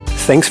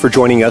Thanks for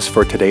joining us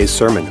for today's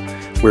sermon.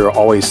 We are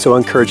always so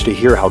encouraged to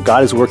hear how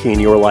God is working in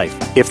your life.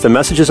 If the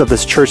messages of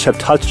this church have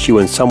touched you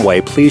in some way,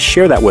 please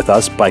share that with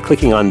us by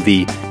clicking on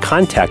the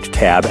Contact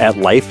tab at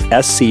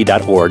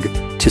lifesc.org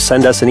to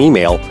send us an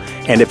email.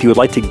 And if you would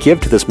like to give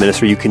to this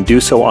ministry, you can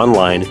do so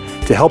online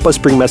to help us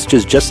bring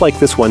messages just like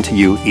this one to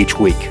you each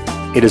week.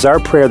 It is our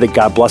prayer that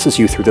God blesses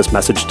you through this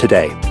message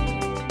today.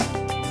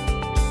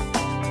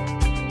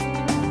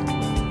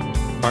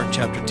 Mark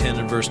chapter 10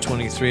 and verse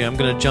 23. I'm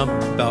going to jump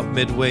about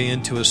midway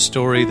into a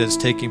story that's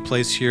taking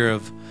place here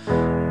of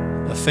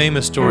a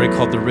famous story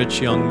called The Rich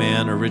Young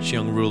Man or Rich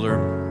Young Ruler.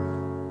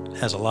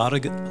 Has a lot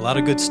of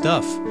good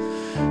stuff.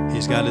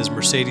 He's got his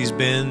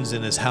Mercedes-Benz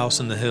and his house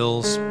in the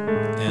hills,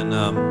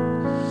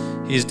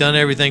 and he's done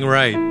everything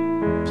right,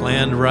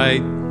 planned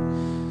right,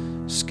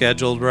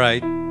 scheduled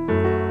right,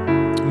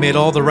 made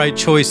all the right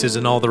choices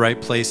in all the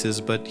right places.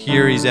 But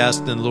here he's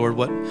asking the Lord,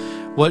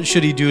 what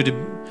should he do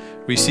to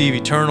receive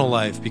eternal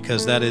life,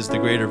 because that is the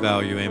greater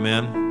value,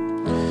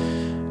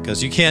 amen?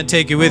 Because you can't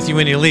take it with you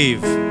when you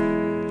leave.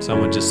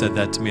 Someone just said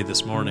that to me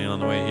this morning on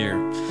the way here.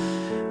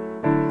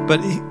 But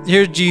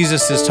here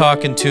Jesus is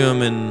talking to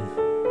him, and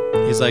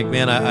he's like,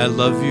 man, I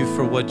love you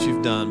for what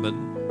you've done, but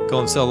go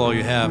and sell all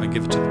you have and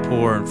give it to the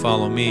poor and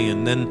follow me.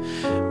 And then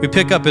we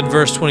pick up in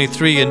verse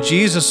 23, and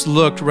Jesus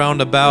looked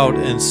round about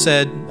and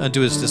said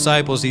unto his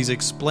disciples, he's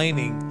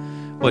explaining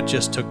what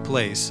just took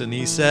place, and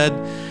he said,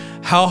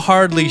 how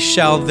hardly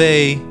shall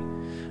they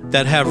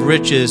that have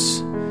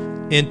riches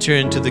enter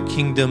into the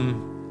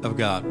kingdom of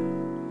God.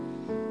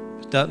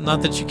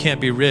 Not that you can't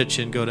be rich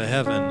and go to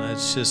heaven.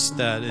 It's just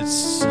that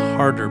it's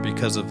harder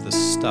because of the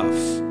stuff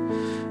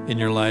in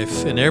your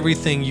life. And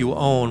everything you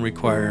own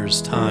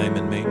requires time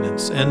and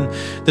maintenance. And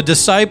the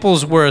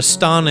disciples were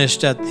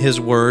astonished at his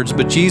words.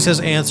 But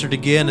Jesus answered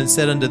again and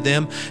said unto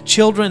them,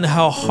 children,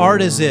 how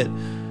hard is it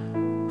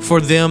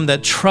for them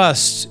that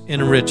trust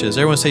in riches?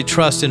 Everyone say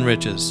trust in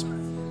riches.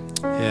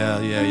 Yeah.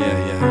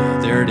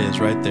 There it is,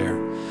 right there.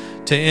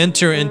 To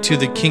enter into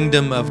the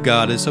kingdom of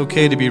God. It's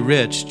okay to be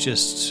rich,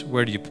 just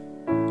where do you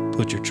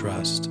put your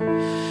trust?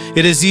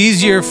 It is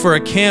easier for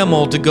a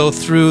camel to go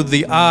through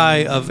the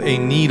eye of a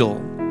needle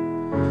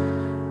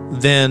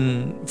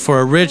than for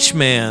a rich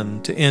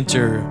man to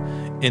enter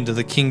into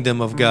the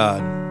kingdom of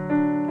God.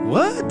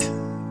 What?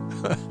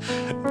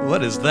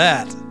 What is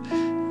that?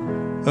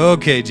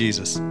 Okay,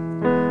 Jesus.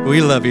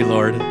 We love you,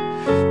 Lord.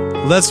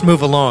 Let's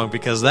move along,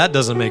 because that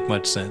doesn't make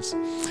much sense.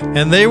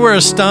 And they were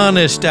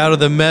astonished out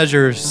of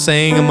measure,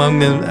 saying among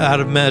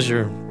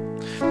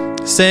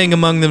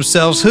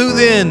themselves, who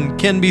then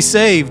can be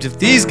saved? If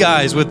these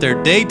guys with their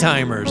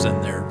daytimers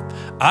and their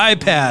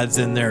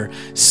iPads and their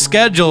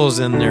schedules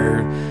and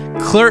their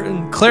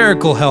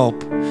clerical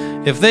help,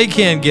 if they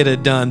can't get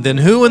it done, then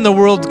who in the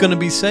world's going to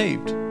be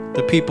saved?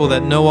 The people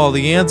that know all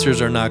the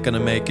answers are not going to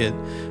make it.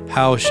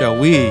 How shall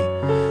we?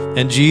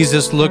 And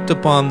Jesus looking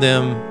upon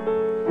them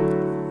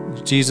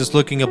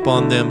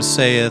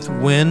saith,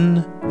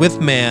 when with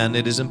man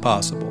it is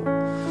impossible,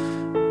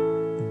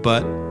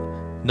 but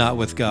not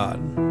with God.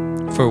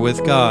 For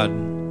with God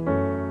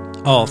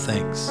all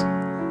things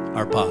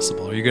are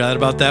possible. Are you glad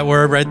about that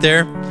word right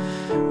there?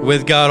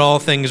 With God all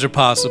things are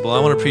possible. I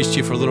want to preach to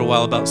you for a little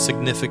while about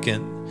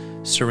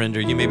significant surrender.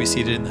 You may be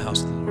seated in the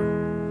house of the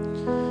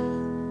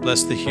Lord.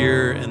 Bless the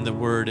hearer and the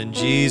word in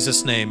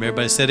Jesus' name.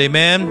 Everybody said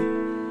amen.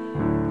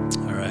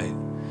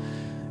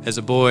 As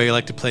a boy, I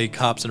like to play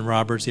cops and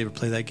robbers. You ever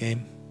play that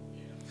game?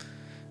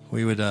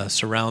 We would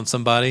surround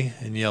somebody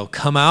and yell,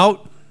 come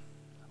out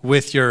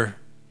with your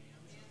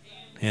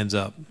hands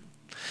up.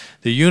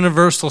 The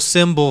universal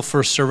symbol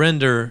for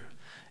surrender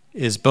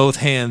is both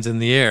hands in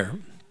the air.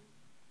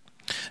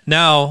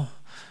 Now,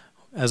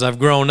 as I've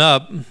grown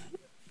up,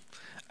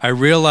 I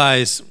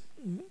realize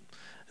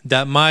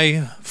that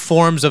my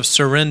forms of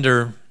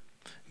surrender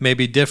may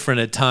be different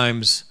at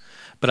times,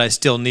 but I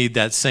still need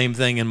that same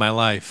thing in my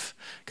life.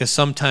 Because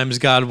sometimes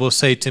God will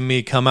say to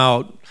me, come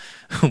out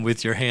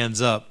with your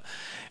hands up.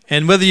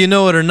 And whether you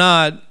know it or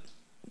not,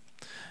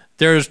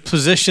 there's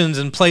positions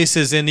and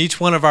places in each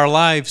one of our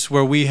lives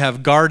where we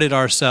have guarded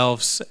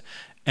ourselves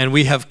and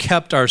we have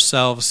kept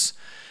ourselves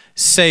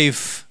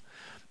safe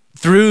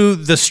through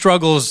the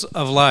struggles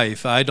of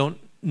life. I don't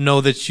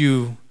know that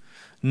you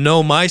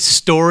know my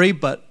story,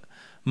 but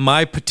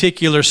my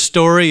particular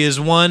story is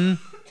one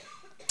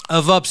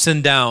of ups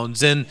and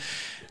downs. And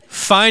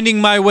finding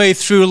my way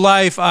through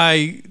life,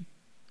 I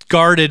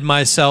guarded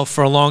myself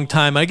for a long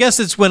time. I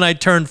guess it's when I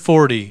turned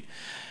 40,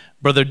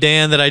 Brother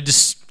Dan, that I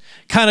just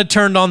kind of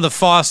turned on the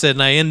faucet,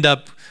 and I end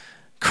up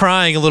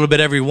crying a little bit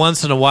every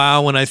once in a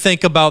while when I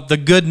think about the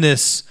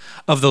goodness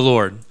of the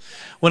Lord.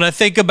 When I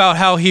think about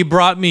how he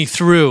brought me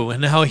through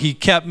and how he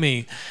kept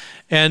me.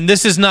 And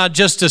this is not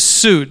just a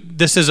suit.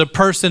 This is a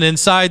person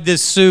inside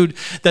this suit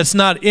that's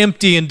not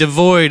empty and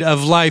devoid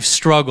of life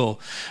struggle.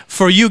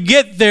 For you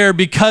get there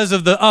because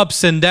of the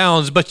ups and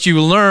downs, but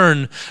you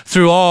learn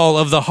through all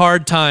of the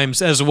hard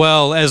times as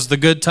well as the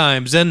good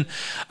times. And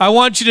I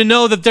want you to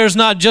know that there's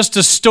not just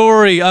a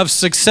story of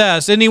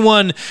success.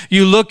 Anyone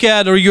you look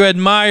at or you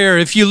admire,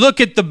 if you look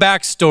at the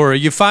backstory,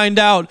 you find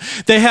out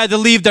they had to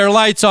leave their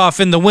lights off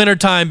in the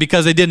wintertime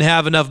because they didn't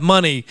have enough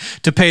money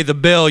to pay the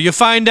bill. You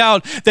find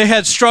out they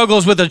had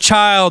struggles with a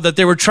child that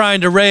they were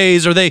trying to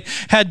raise, or they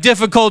had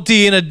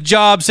difficulty in a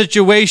job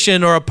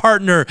situation or a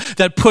partner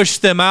that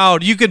pushed them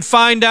out. You could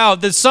find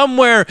out that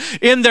somewhere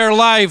in their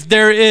life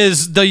there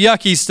is the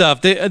yucky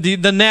stuff,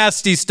 the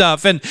nasty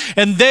stuff, and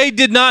they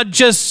did not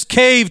just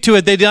cave to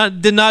it. They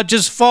did not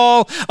just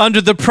fall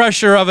under the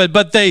pressure of it,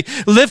 but they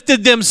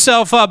lifted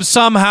themselves up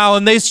somehow,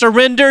 and they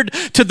surrendered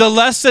to the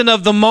lesson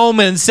of the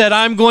moment and said,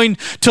 I'm going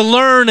to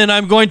learn, and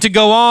I'm going to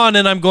go on,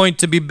 and I'm going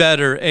to be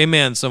better.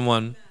 Amen,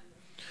 someone.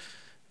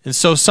 And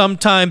so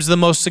sometimes the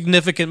most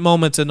significant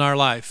moments in our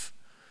life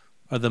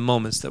are the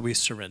moments that we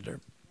surrender.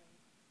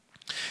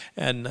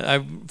 And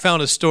I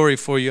found a story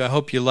for you. I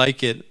hope you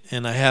like it.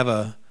 And I have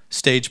a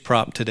stage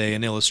prop today,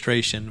 an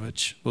illustration,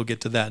 which we'll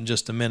get to that in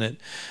just a minute.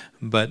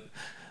 But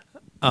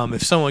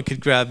if someone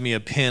could grab me a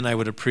pen, I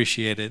would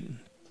appreciate it,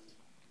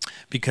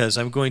 because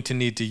I'm going to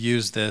need to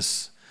use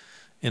this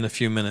in a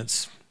few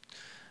minutes.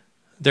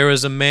 There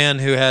was a man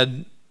who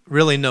had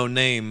really no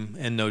name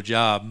and no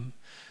job.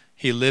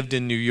 He lived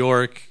in New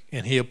York,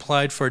 and he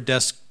applied for a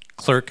desk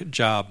clerk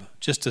job,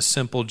 just a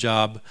simple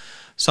job,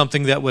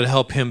 something that would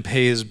help him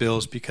pay his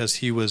bills, because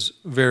he was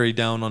very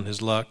down on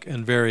his luck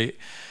and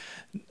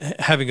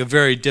having a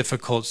very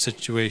difficult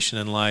situation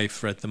in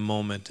life at the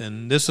moment.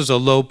 And this was a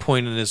low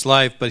point in his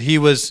life, but he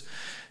was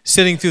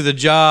sitting through the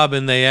job,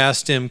 and they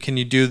asked him, can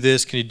you do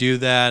this, can you do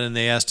that? And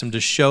they asked him to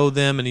show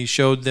them, and he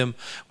showed them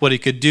what he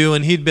could do.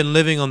 And he'd been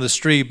living on the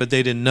street, but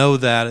they didn't know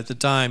that at the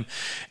time.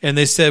 And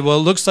they said, well,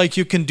 it looks like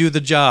you can do the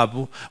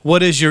job.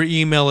 What is your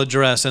email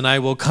address? And I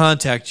will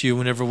contact you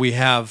whenever we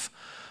have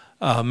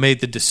made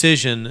the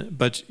decision,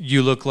 but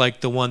you look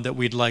like the one that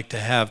we'd like to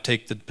have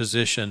take the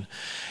position.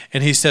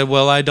 And he said,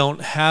 well, I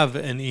don't have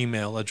an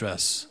email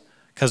address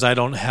because I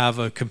don't have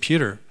a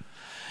computer.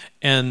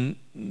 And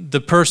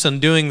the person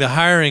doing the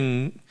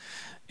hiring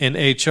in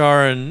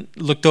HR and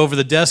looked over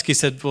the desk, he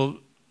said, well,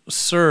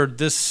 sir,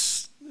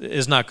 this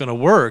is not going to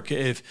work.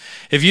 If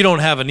you don't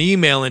have an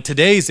email in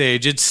today's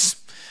age, it's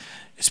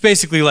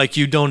basically like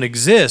you don't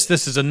exist.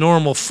 This is a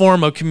normal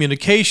form of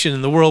communication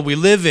in the world we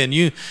live in.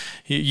 You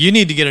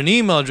need to get an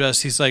email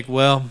address. He's like,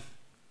 well,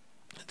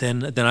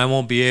 then I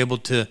won't be able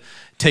to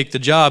take the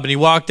job. And he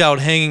walked out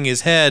hanging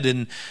his head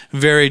and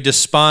very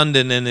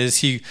despondent. And as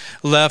he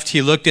left,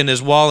 he looked in his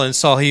wallet and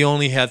saw he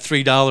only had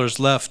 $3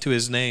 left to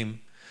his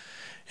name.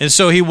 And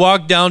so he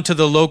walked down to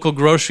the local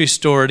grocery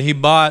store, and he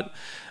bought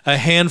a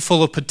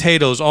handful of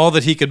potatoes, all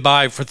that he could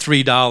buy, for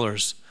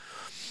 $3.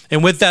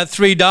 And with that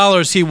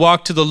 $3, he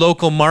walked to the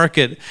local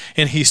market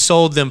and he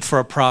sold them for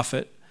a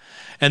profit.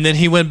 And then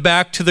he went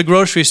back to the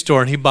grocery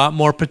store and he bought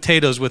more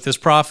potatoes with his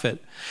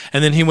profit.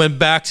 And then he went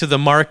back to the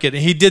market,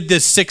 and he did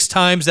this 6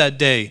 times that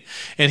day.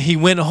 And he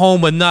went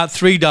home with not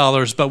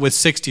 $3, but with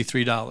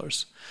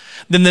 $63.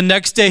 Then the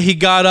next day he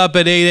got up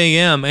at 8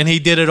 a.m. and he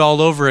did it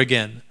all over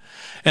again.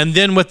 And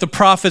then with the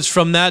profits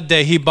from that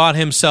day, he bought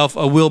himself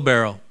a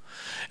wheelbarrow.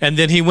 And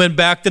then he went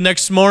back the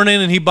next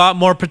morning and he bought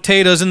more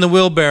potatoes in the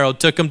wheelbarrow,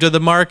 took them to the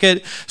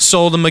market,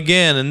 sold them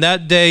again. And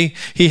that day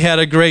he had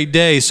a great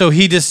day. So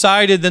he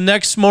decided the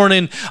next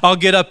morning, I'll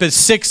get up at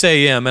 6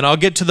 a.m. and I'll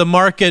get to the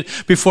market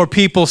before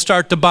people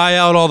start to buy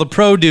out all the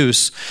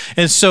produce.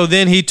 And so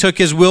then he took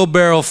his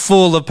wheelbarrow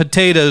full of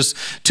potatoes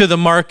to the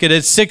market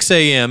at 6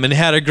 a.m. and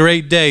had a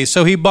great day.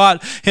 So he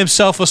bought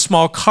himself a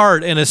small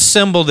cart and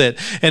assembled it,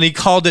 and he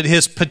called it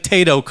his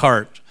potato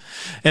cart.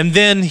 And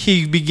then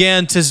he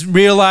began to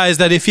realize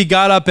that if he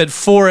got up at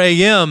 4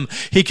 a.m.,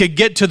 he could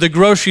get to the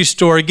grocery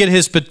store, get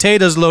his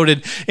potatoes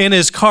loaded in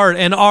his cart,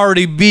 and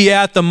already be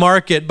at the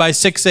market by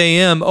 6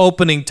 a.m.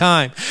 opening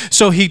time.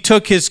 So he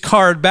took his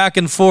cart back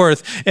and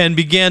forth and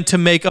began to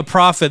make a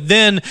profit.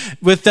 Then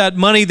with that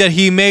money that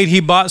he made,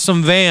 he bought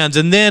some vans.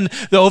 And then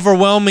the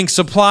overwhelming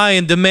supply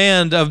and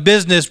demand of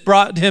business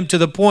brought him to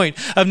the point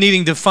of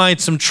needing to find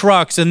some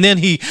trucks. And then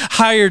he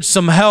hired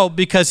some help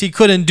because he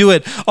couldn't do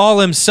it all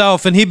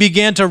himself. And he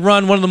began to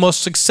run one of the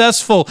most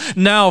successful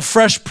now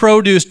fresh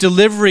produce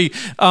delivery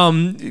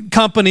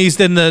companies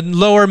in the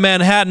lower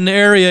Manhattan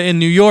area in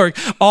New York,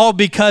 all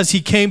because he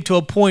came to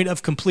a point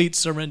of complete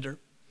surrender.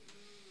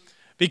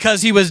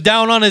 Because he was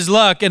down on his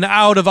luck and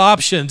out of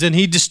options, and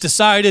he just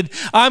decided,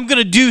 I'm going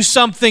to do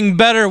something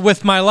better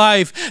with my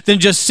life than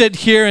just sit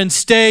here and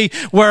stay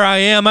where I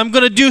am. I'm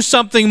going to do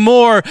something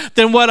more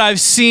than what I've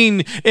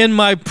seen in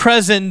my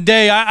present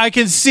day. I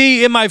can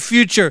see in my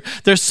future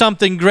there's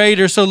something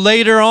greater. So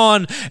later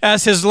on,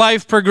 as his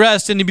life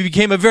progressed and he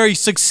became a very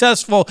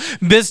successful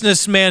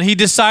businessman, he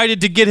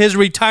decided to get his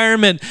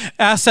retirement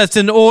assets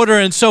in order.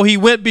 And so he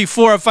went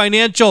before a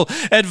financial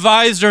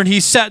advisor, and he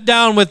sat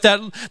down with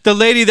the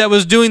lady that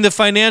was doing the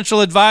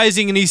financial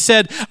advising, and he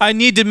said, I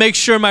need to make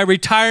sure my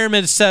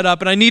retirement is set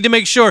up, and I need to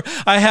make sure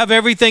I have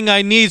everything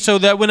I need so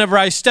that whenever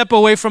I step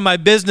away from my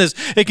business,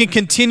 it can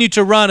continue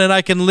to run and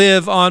I can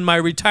live on my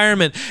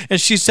retirement.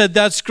 And she said,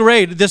 that's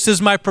great. This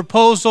is my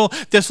proposal.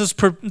 This is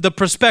the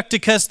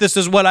prospectus. This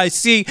is what I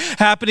see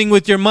happening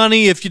with your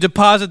money. If you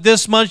deposit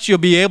this much, you'll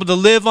be able to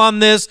live on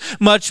this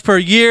much per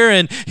year.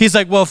 And he's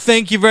like, well,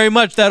 thank you very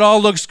much. That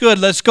all looks good.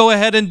 Let's go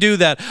ahead and do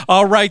that.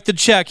 I'll write the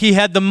check. He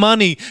had the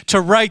money to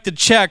write the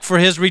check for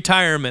his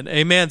retirement.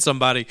 Amen,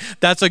 somebody.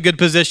 That's a good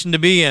position to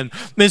be in.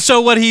 And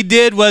so what he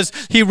did was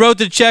he wrote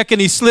the check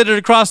and he slid it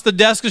across the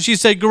desk, and she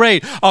said,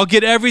 great, I'll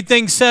get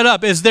everything set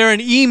up. Is there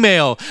an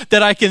email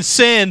that I can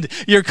send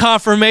your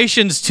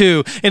confirmations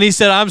to? And he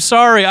said, I'm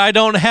sorry, I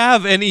don't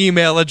have an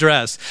email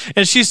address.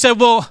 And she said,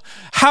 well,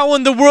 how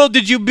in the world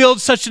did you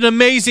build such an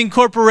amazing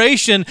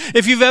corporation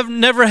if you've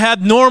never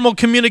had normal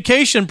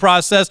communication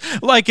process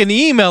like an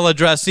email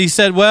address? He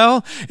said,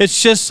 well,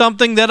 it's just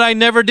something that I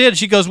never did.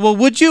 She goes, well,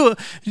 would you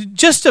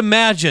just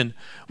imagine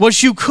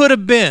what you could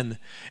have been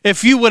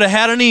if you would have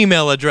had an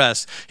email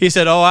address? He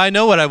said, oh, I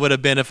know what I would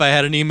have been if I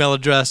had an email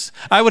address.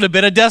 I would have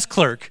been a desk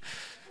clerk.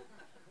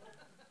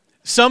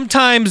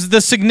 Sometimes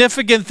the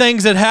significant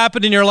things that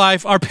happen in your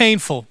life are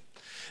painful.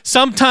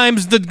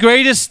 Sometimes the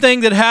greatest thing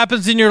that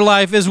happens in your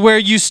life is where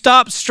you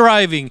stop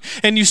striving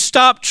and you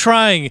stop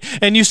trying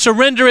and you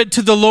surrender it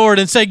to the Lord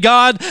and say,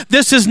 God,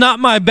 this is not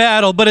my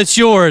battle, but it's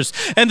yours.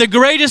 And the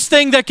greatest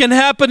thing that can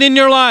happen in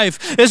your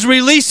life is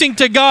releasing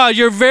to God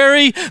your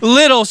very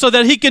little so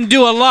that he can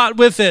do a lot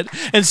with it.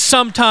 And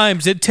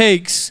sometimes it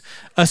takes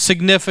a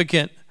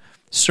significant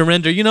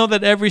surrender. You know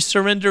that every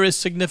surrender is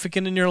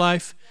significant in your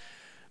life?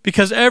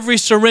 Because every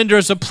surrender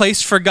is a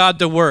place for God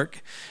to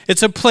work.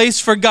 It's a place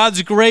for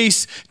God's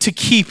grace to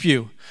keep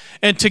you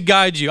and to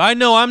guide you. I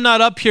know I'm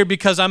not up here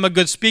because I'm a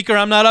good speaker.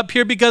 I'm not up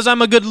here because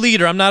I'm a good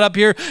leader. I'm not up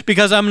here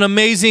because I'm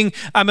amazing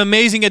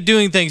at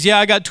doing things. Yeah,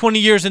 I got 20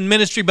 years in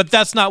ministry, but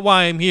that's not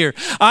why I'm here.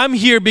 I'm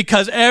here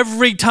because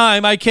every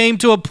time I came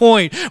to a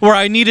point where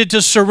I needed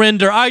to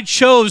surrender, I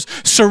chose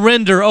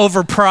surrender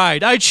over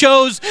pride. I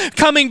chose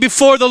coming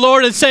before the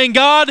Lord and saying,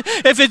 God,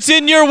 if it's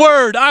in your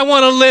word, I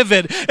want to live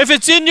it. If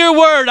it's in your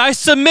word, I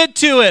submit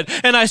to it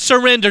and I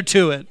surrender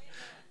to it.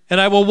 And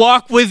I will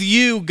walk with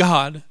you,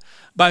 God,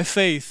 by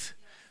faith,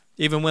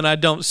 even when I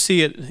don't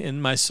see it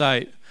in my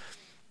sight.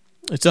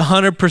 It's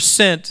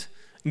 100%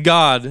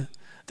 God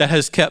that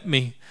has kept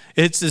me.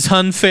 It's His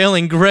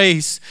unfailing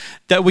grace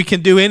that we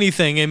can do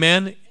anything,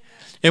 amen?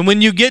 And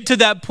when you get to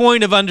that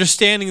point of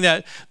understanding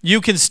that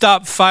you can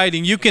stop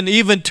fighting, you can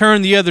even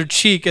turn the other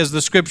cheek, as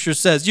the scripture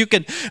says. You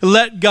can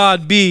let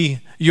God be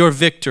your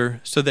victor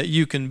so that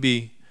you can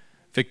be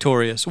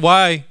victorious.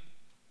 Why?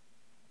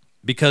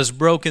 Because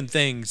broken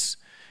things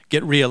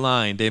get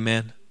realigned,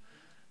 amen?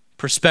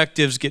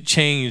 Perspectives get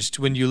changed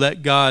when you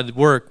let God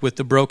work with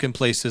the broken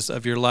places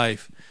of your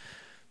life.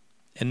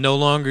 And no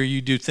longer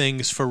you do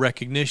things for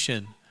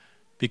recognition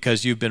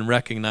because you've been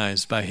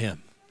recognized by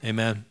Him.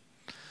 Amen.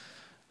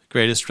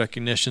 Greatest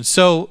recognition.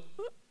 So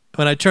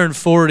when I turned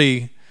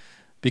 40,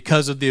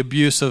 because of the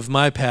abuse of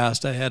my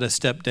past, I had a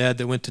stepdad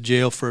that went to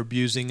jail for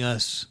abusing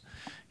us.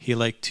 He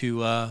liked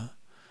to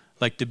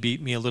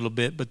beat me a little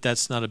bit, but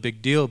that's not a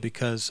big deal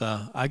because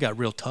I got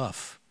real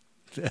tough.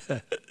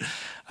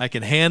 I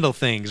can handle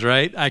things,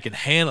 right? I can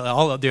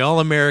handle the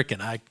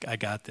all-American. I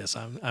got this.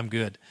 I'm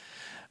good.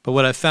 But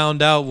what I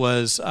found out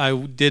was I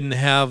didn't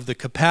have the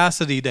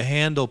capacity to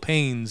handle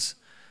pains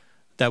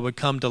that would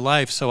come to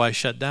life, so I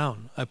shut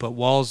down. I put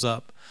walls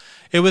up.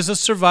 It was a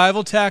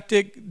survival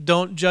tactic.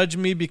 Don't judge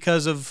me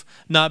because of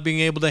not being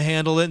able to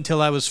handle it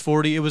until I was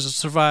 40. It was a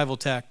survival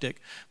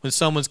tactic. When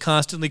someone's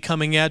constantly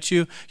coming at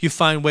you, you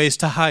find ways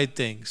to hide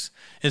things.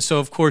 And so,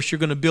 of course, you're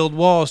going to build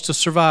walls to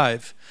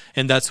survive.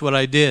 And that's what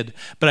I did.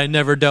 But I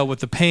never dealt with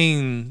the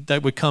pain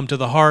that would come to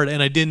the heart.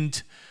 And I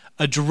didn't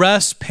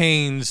address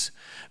pains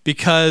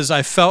because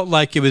I felt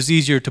like it was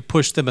easier to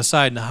push them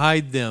aside and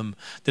hide them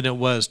than it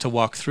was to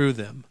walk through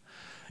them.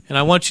 And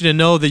I want you to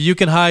know that you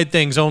can hide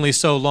things only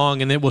so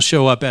long and it will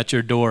show up at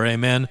your door,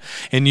 amen?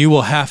 And you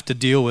will have to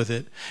deal with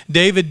it.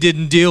 David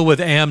didn't deal with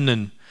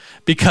Amnon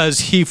because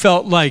he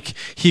felt like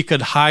he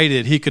could hide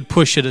it, he could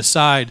push it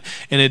aside,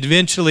 and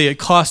eventually it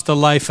cost the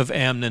life of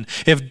Amnon.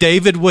 If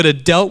David would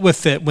have dealt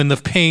with it when the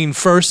pain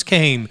first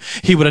came,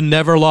 he would have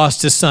never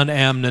lost his son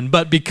Amnon.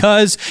 But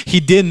because he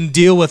didn't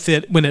deal with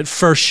it when it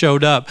first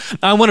showed up,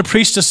 I want to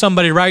preach to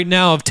somebody right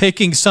now of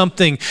taking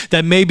something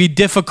that may be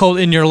difficult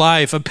in your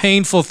life, a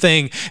painful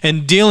thing,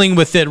 and dealing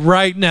with it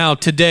right now,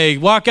 today.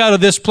 Walk out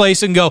of this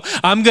place and go,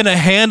 I'm going to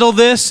handle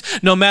this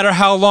no matter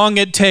how long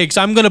it takes.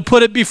 I'm going to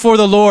put it before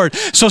the Lord.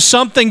 So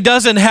something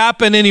doesn't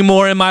happen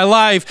anymore in my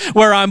life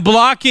where I'm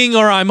blocking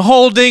or I'm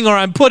holding or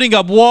I'm putting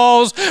up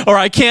walls or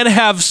I can't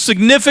have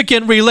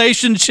significant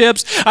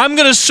relationships. I'm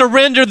going to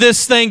surrender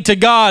this thing to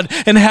God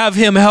and have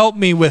Him help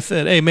me with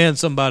it. Amen,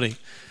 somebody.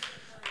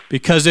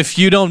 Because if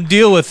you don't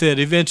deal with it,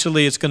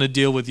 eventually it's going to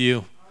deal with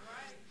you.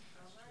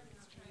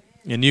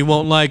 And you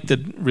won't like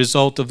the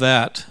result of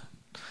that.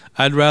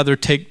 I'd rather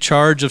take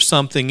charge of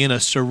something in a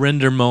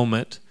surrender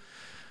moment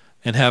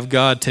and have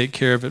God take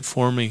care of it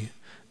for me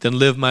than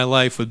live my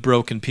life with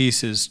broken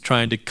pieces,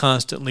 trying to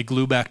constantly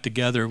glue back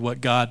together what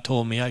God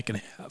told me I can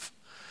have.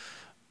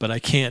 But I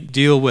can't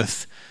deal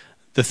with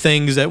the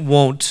things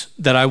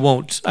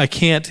I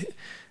can't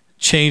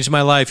change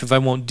my life if I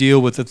won't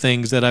deal with the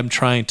things that I'm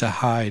trying to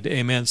hide.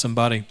 Amen,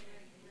 somebody.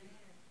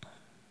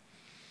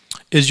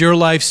 Is your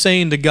life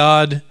saying to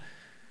God,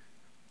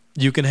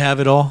 you can have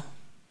it all?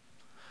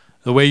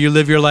 The way you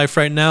live your life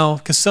right now?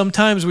 Because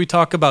sometimes we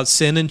talk about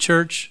sin in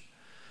church,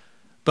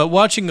 but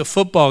watching a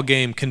football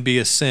game can be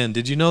a sin.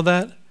 Did you know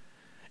that?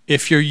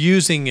 If you're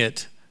using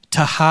it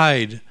to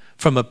hide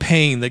from a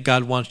pain that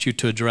God wants you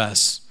to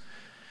address.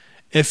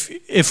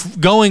 If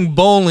going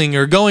bowling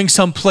or going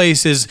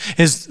someplace is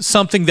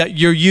something that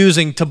you're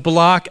using to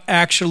block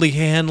actually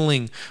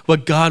handling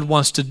what God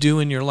wants to do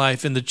in your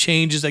life and the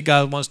changes that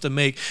God wants to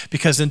make,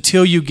 because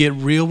until you get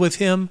real with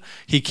him,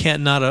 he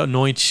can't not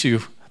anoint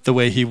you the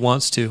way he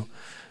wants to.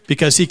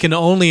 Because he can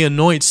only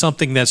anoint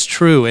something that's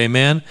true,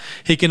 amen?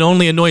 He can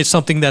only anoint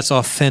something that's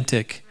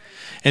authentic.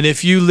 And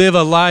if you live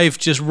a life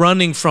just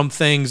running from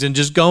things and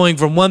just going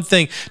from one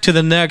thing to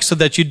the next so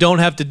that you don't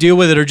have to deal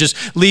with it, or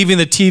just leaving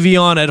the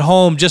TV on at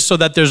home just so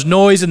that there's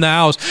noise in the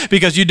house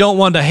because you don't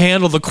want to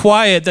handle the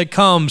quiet that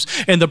comes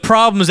and the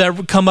problems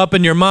that come up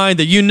in your mind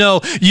that you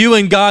know you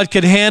and God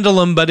could handle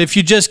them, but if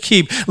you just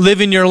keep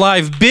living your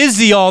life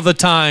busy all the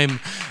time,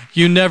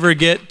 you never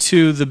get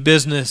to the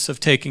business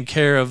of taking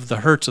care of the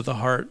hurts of the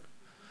heart.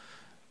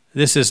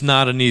 This is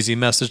not an easy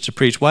message to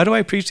preach. Why do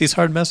I preach these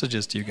hard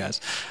messages to you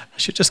guys? I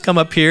should just come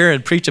up here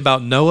and preach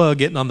about Noah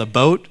getting on the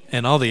boat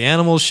and all the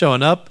animals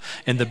showing up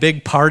and the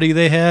big party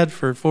they had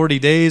for 40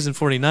 days and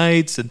 40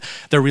 nights, and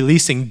they're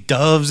releasing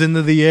doves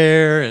into the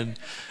air and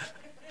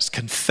there's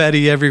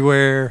confetti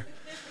everywhere.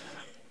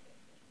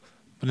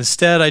 But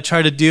instead, I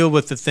try to deal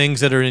with the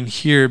things that are in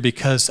here,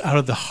 because out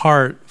of the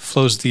heart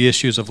flows the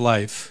issues of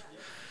life.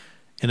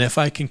 And if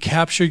I can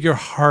capture your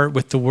heart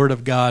with the Word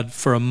of God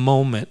for a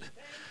moment,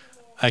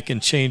 I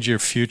can change your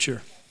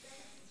future.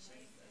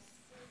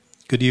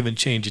 Could even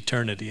change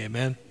eternity,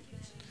 amen?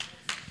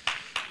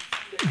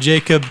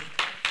 Jacob,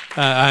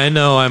 I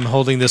know I'm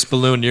holding this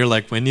balloon. You're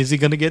like, when is he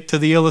going to get to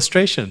the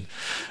illustration?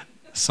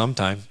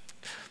 Sometime.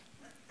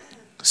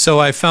 So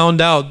I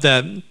found out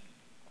that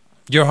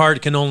your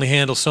heart can only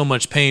handle so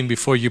much pain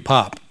before you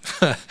pop.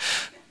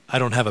 I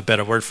don't have a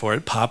better word for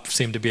it. Pop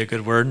seemed to be a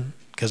good word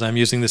because I'm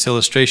using this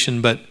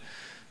illustration. But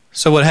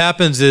so what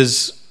happens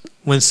is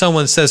when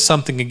someone says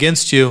something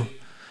against you,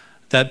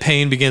 that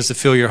pain begins to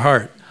fill your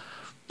heart.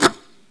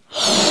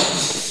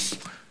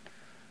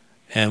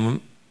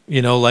 And,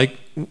 you know, like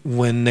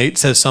when Nate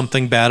says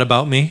something bad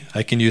about me,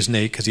 I can use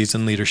Nate because he's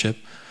in leadership,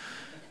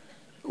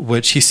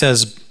 which he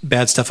says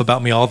bad stuff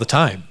about me all the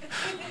time.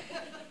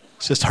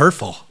 It's just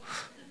hurtful.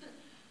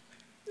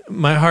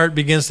 My heart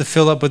begins to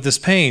fill up with this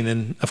pain.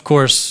 And, of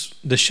course,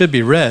 this should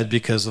be red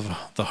because of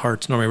the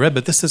heart's normally red,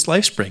 but this is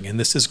LifeSpring, and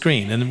this is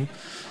green. And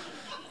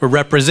we're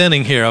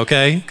representing here,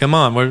 okay? Come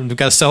on, we've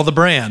got to sell the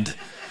brand.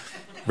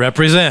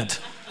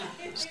 Represent.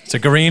 It's a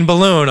green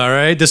balloon, all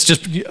right? This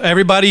just,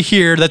 everybody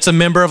here that's a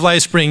member of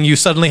LifeSpring, you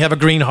suddenly have a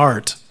green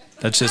heart.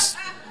 That's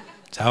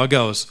how it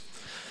goes.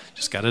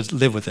 Just got to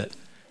live with it.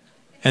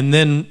 And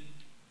then,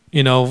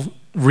 you know,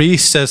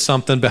 Reese says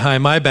something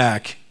behind my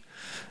back,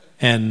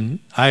 and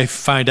I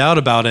find out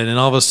about it, and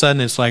all of a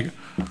sudden it's like,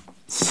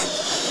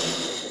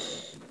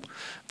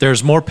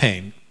 there's more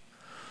pain.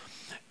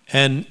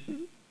 And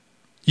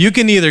you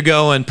can either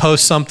go and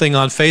post something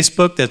on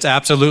Facebook that's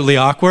absolutely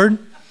awkward.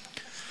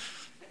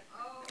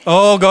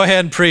 Oh, go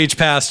ahead and preach,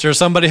 Pastor.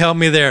 Somebody help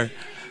me there.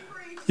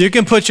 You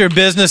can put your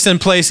business in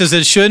places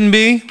it shouldn't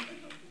be,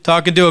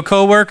 talking to a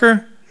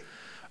coworker,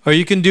 or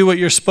you can do what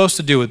you're supposed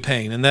to do with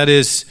pain, and that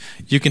is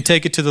you can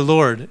take it to the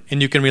Lord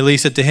and you can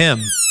release it to Him.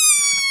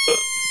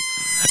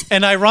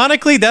 And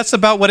ironically, that's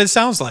about what it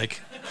sounds like.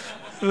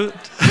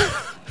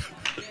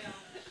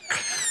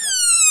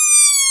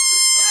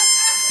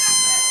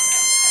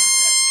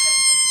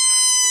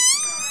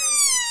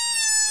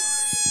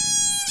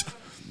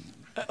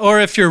 Or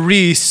if you're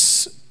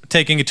Reese,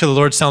 taking it to the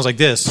Lord sounds like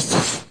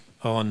this.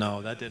 Oh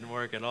no, that didn't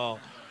work at all.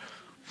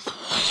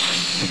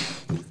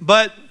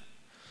 But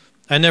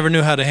I never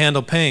knew how to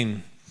handle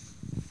pain.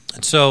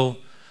 And so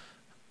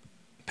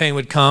pain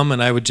would come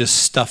and I would just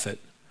stuff it.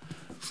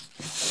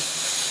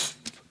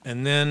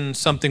 And then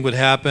something would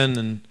happen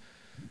and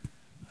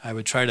I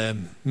would try to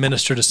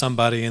minister to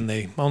somebody and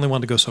they only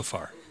wanted to go so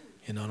far.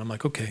 You know, and I'm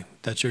like, okay,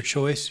 that's your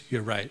choice,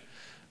 you're right.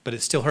 But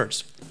it still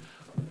hurts.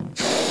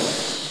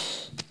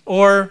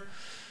 Or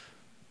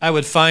I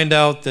would find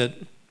out that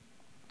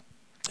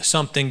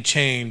something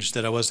changed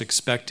that I was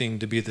expecting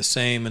to be the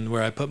same, and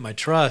where I put my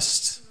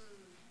trust,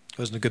 it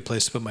wasn't a good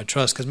place to put my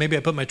trust, because maybe I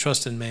put my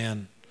trust in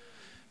man.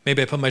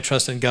 Maybe I put my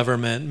trust in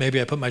government. Maybe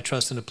I put my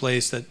trust in a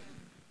place that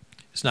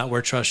is not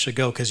where trust should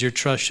go, because your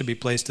trust should be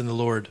placed in the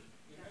Lord.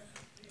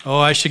 Oh,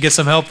 I should get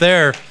some help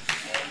there.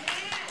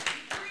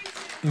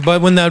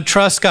 But when that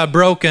trust got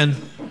broken,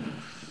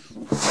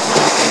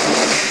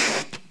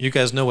 you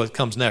guys know what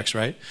comes next,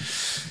 right?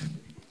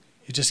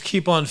 You just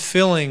keep on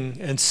filling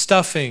and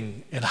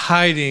stuffing and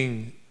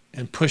hiding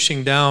and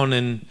pushing down,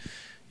 and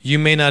you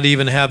may not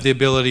even have the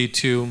ability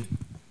to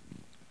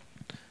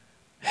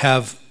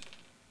have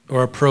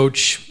or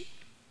approach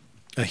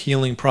a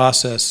healing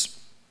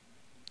process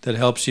that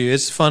helps you.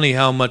 It's funny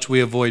how much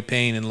we avoid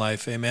pain in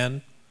life,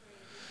 amen?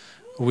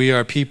 We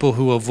are people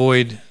who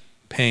avoid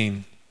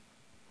pain.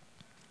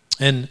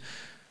 And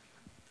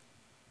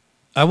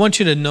I want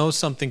you to know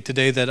something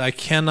today that I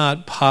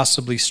cannot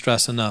possibly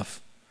stress enough.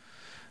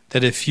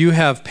 That if you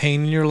have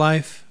pain in your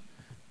life,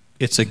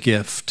 it's a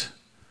gift.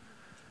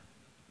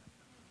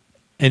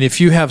 And if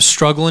you have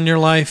struggle in your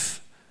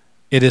life,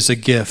 it is a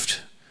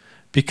gift.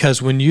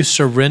 Because when you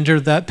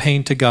surrender that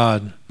pain to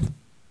God,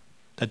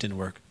 that didn't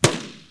work.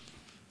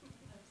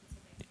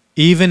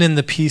 Even in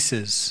the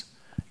pieces,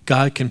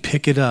 God can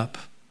pick it up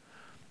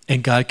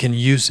and God can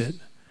use it,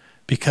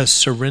 because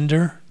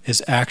surrender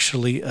is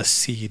actually a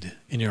seed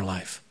in your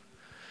life.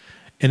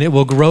 And it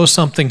will grow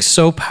something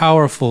so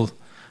powerful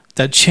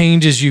that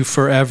changes you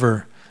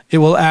forever. It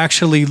will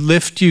actually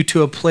lift you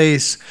to a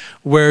place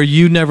where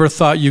you never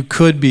thought you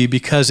could be,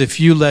 because if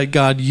you let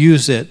God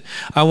use it.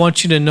 I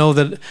want you to know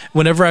that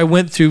whenever I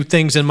went through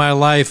things in my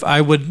life, I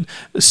would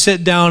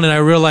sit down and I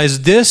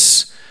realized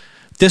this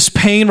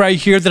pain right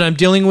here that I'm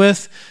dealing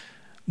with,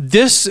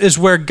 this is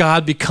where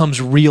God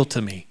becomes real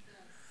to me.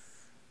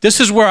 This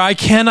is where I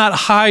cannot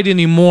hide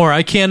anymore.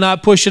 I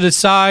cannot push it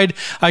aside.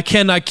 I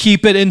cannot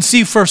keep it. And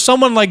see, for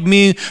someone like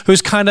me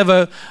who's kind of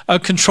a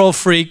control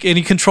freak,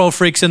 any control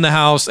freaks in the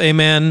house,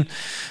 amen.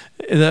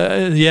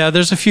 Yeah,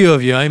 there's a few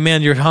of you.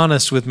 Amen, you're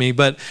honest with me.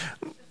 But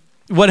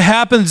what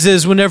happens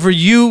is whenever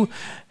you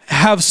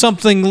have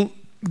something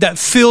that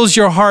fills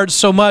your heart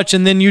so much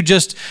and then you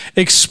just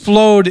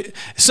explode,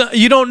 so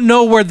you don't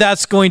know where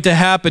that's going to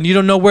happen. You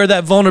don't know where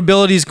that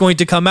vulnerability is going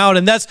to come out.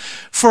 And that's,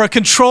 for a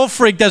control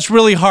freak, that's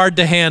really hard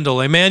to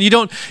handle. Amen. You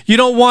don't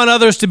want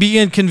others to be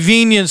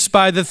inconvenienced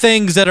by the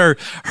things that are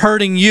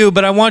hurting you.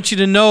 But I want you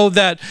to know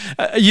that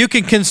you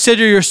can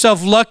consider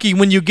yourself lucky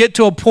when you get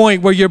to a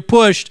point where you're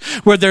pushed,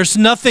 where there's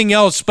nothing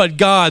else but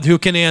God who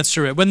can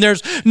answer it. When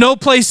there's no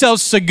place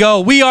else to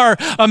go. We are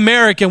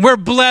American. We're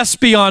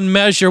blessed beyond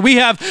measure. We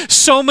have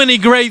so many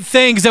great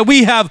things that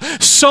we have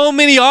so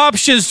many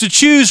options to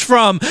choose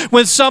from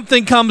when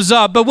something comes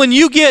up. But when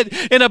you get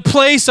in a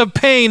place of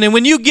pain and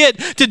when you get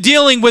to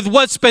dealing with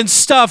what's been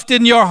stuffed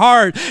in your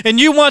heart and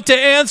you want to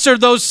answer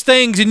those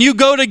things and you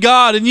go to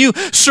God and you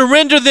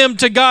surrender them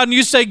to God and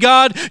you say,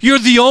 God, you're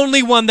the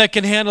only one that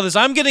can handle this.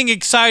 I'm getting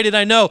excited,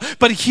 I know,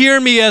 but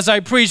hear me as I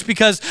preach,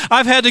 because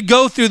I've had to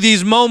go through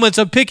these moments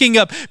of picking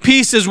up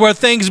pieces where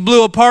things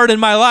blew apart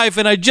in my life.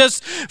 And I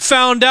just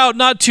found out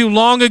not too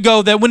long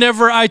ago that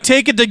whenever I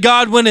take it to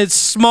God when it's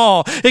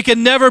small, it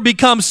can never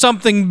become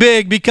something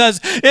big, because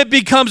it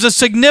becomes a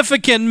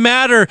significant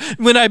matter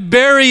when I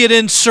bury it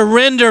in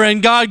surrender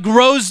and God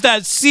grows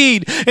that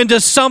seed into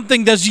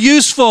something that's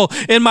useful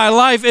in my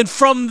life. And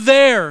from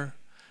there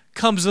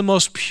comes the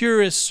most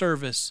purest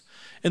service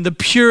and the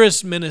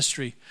purest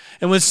ministry.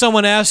 And when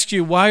someone asks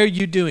you, why are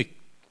you doing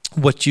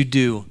what you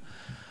do?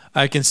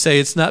 I can say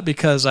it's not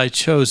because I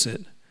chose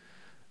it,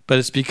 but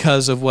it's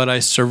because of what I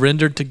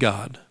surrendered to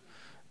God,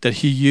 that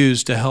He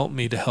used to help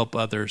me to help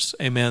others.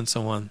 Amen,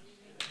 someone.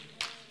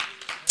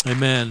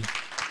 Amen.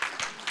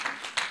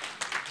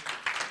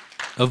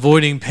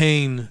 Avoiding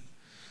pain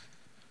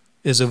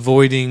is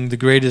avoiding the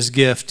greatest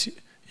gift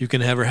you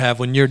can ever have.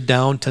 When you're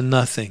down to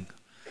nothing,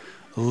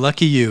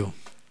 lucky you,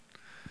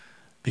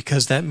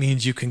 because that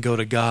means you can go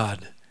to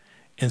God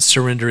and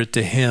surrender it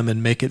to Him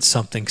and make it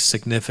something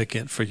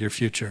significant for your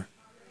future.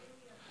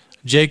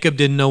 Jacob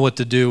didn't know what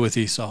to do with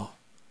Esau.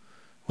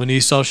 When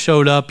Esau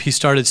showed up, he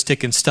started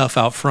sticking stuff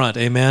out front,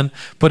 amen?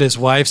 Put his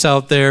wives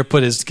out there,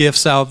 put his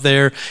gifts out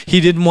there. He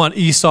didn't want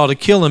Esau to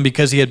kill him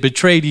because he had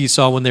betrayed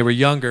Esau when they were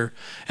younger.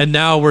 And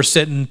now we're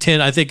sitting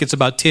I think it's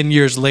about 10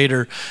 years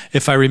later,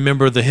 if I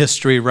remember the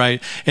history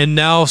right. And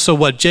now, so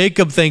what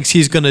Jacob thinks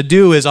he's going to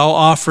do is, I'll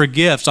offer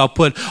gifts. I'll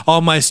put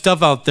all my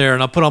stuff out there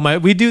and I'll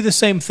put we do the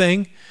same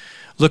thing.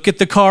 Look at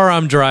the car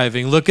I'm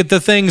driving. Look at the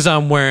things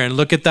I'm wearing.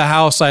 Look at the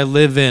house I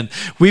live in.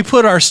 We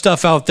put our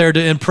stuff out there to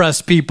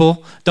impress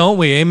people, don't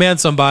we? Amen,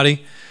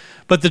 somebody.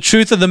 But the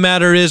truth of the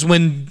matter is,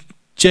 when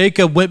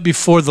Jacob went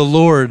before the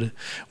Lord,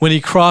 when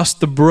he crossed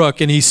the brook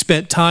and he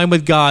spent time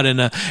with God, and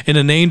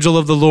an angel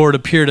of the Lord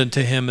appeared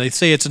unto him. They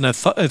say it's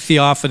a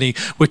theophany,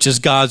 which is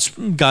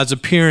God's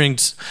appearing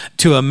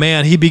to a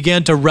man. He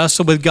began to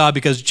wrestle with God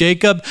because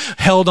Jacob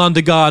held on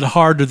to God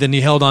harder than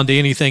he held on to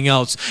anything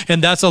else.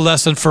 And that's a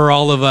lesson for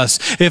all of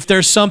us. If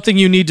there's something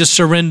you need to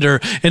surrender,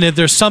 and if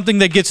there's something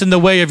that gets in the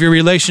way of your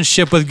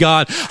relationship with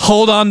God,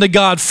 hold on to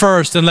God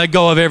first and let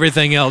go of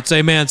everything else.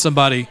 Amen,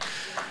 somebody.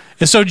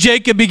 And so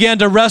Jacob began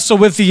to wrestle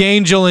with the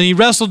angel, and he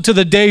wrestled to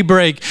the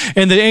daybreak.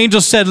 And the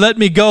angel said, let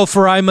me go,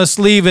 for I must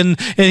leave. And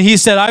he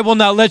said, I will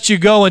not let you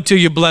go until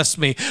you bless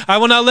me. I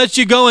will not let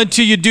you go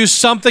until you do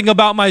something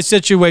about my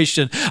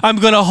situation. I'm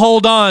going to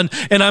hold on,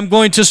 and I'm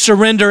going to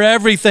surrender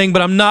everything,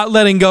 but I'm not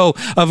letting go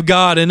of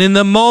God. And in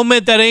the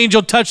moment that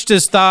angel touched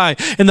his thigh,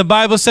 and the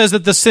Bible says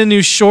that the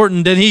sinew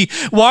shortened, and he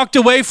walked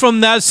away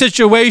from that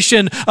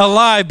situation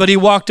alive, but he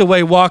walked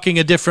away walking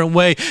a different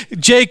way.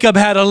 Jacob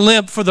had a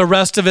limp for the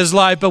rest of his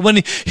life, but when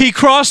he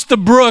crossed the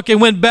brook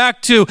and went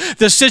back to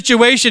the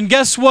situation,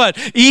 guess what?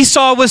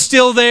 Esau was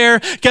still there.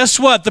 Guess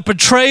what? The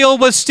betrayal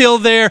was still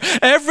there.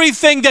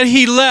 Everything that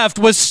he left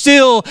was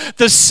still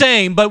the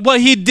same. But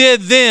what he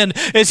did then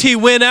is he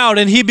went out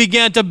and he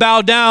began to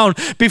bow down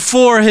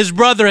before his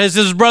brother as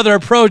his brother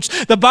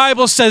approached. The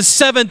Bible says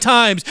 7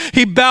 times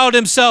he bowed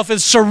himself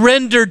and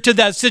surrendered to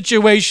that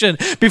situation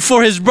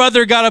before his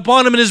brother got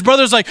upon him. And his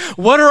brother's like,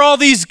 what are all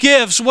these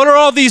gifts? What are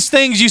all these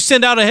things you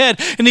send out ahead?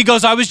 And he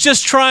goes, I was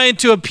just trying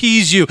to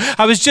appease you.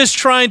 I was just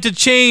trying to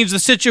change the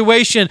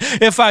situation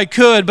if I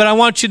could. But I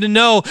want you to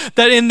know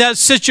that in that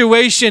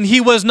situation,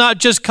 he was not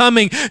just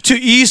coming to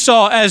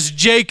Esau as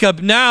Jacob.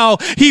 Now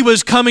he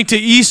was coming to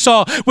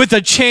Esau with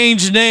a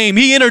changed name.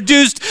 He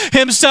introduced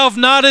himself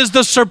not as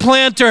the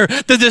supplanter,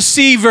 the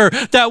deceiver,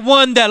 that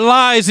one that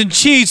lies and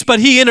cheats, but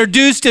he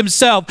introduced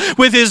himself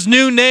with his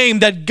new name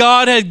that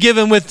God had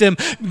given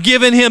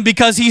him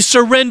because he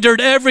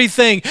surrendered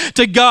everything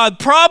to God.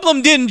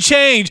 Problem didn't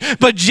change,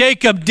 but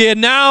Jacob did.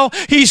 Now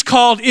he's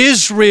called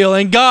Israel,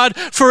 and God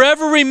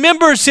forever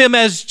remembers him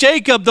as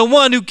Jacob, the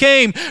one who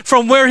came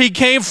from where he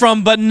came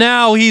from, but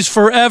now he's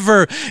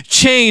forever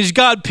changed.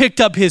 God picked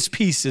up his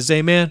pieces,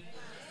 amen?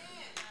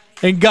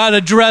 And God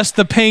addressed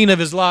the pain of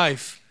his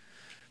life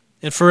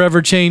and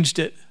forever changed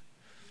it.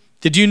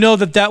 Did you know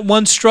that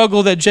one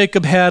struggle that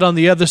Jacob had on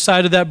the other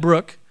side of that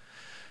brook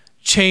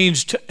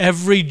changed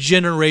every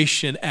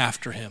generation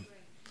after him?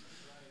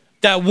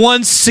 That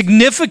one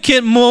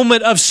significant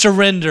moment of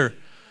surrender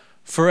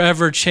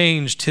forever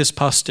changed his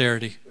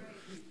posterity.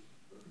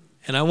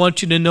 And I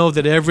want you to know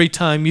that every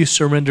time you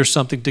surrender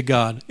something to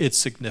God, it's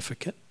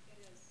significant.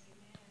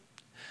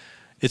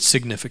 It's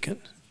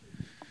significant.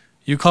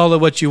 You call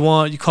it what you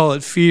want. You call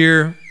it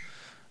fear.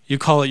 You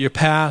call it your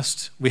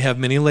past. We have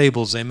many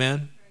labels,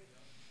 amen?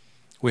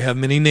 We have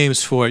many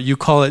names for it. You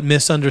call it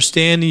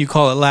misunderstanding. You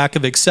call it lack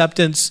of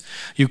acceptance.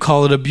 You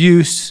call it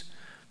abuse.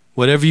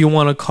 Whatever you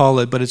want to call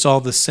it, but it's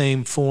all the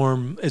same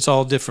form. It's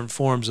all different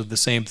forms of the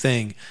same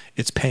thing.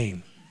 It's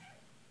pain.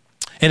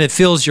 And it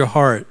fills your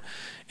heart,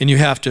 and you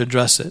have to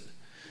address it.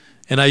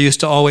 And I used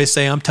to always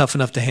say, I'm tough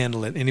enough to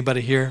handle it.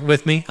 Anybody here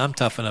with me? I'm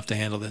tough enough to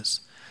handle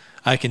this.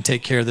 I can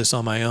take care of this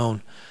on my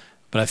own.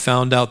 But I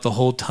found out the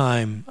whole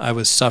time I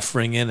was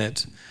suffering in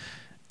it.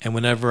 And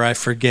whenever I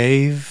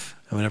forgave,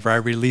 and whenever I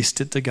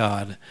released it to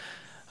God,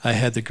 I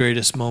had the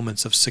greatest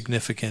moments of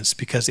significance,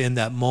 because in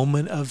that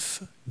moment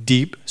of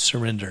deep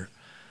surrender,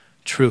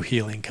 true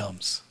healing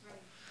comes.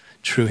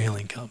 True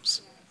healing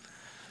comes.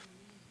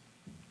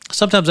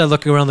 Sometimes I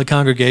look around the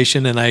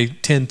congregation and I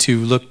tend to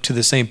look to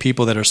the same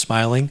people that are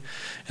smiling,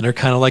 and they're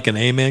kind of like an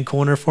amen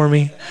corner for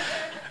me.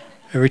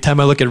 Every time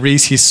I look at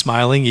Reese, he's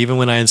smiling, even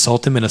when I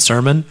insult him in a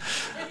sermon.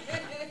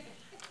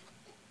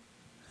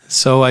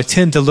 So I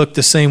tend to look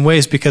the same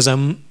ways because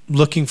I'm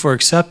looking for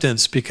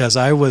acceptance, because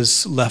I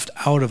was left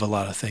out of a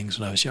lot of things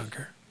when I was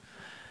younger.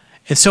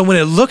 And so when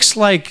it looks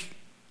like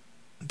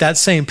that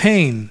same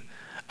pain,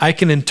 I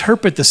can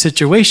interpret the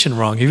situation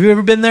wrong. Have you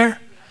ever been there?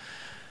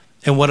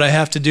 And what I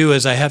have to do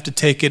is I have to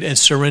take it and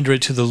surrender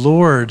it to the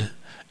Lord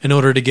in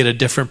order to get a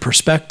different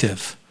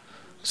perspective,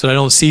 so that I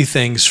don't see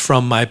things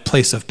from my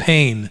place of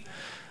pain.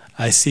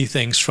 I see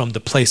things from the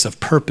place of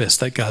purpose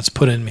that God's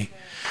put in me.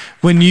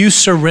 When you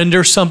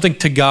surrender something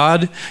to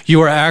God,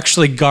 you are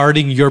actually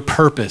guarding your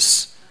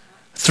purpose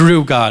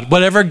through God.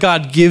 Whatever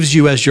God gives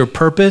you as your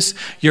purpose,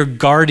 you're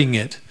guarding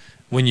it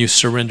when you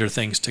surrender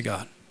things to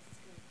God.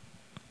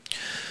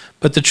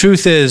 But the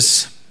truth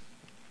is,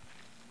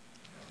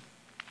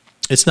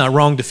 it's not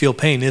wrong to feel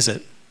pain, is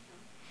it?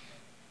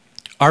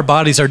 Our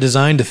bodies are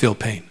designed to feel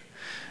pain.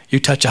 You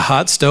touch a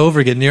hot stove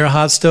or get near a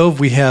hot stove,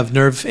 we have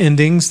nerve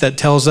endings that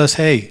tells us,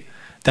 hey,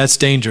 that's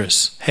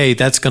dangerous. Hey,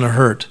 that's going to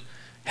hurt.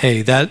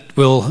 Hey, that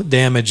will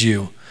damage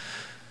you.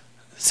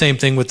 Same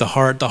thing with the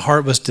heart. The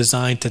heart was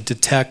designed to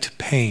detect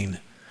pain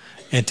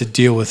and to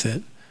deal with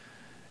it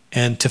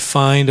and to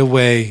find a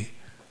way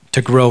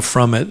to grow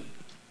from it.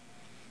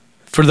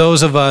 For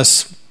those of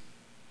us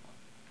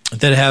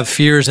that have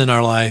fears in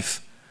our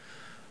life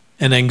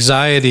and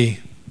anxiety,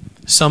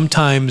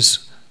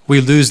 sometimes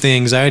we lose the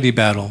anxiety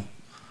battle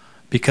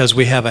because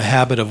we have a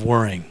habit of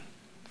worrying.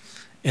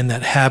 And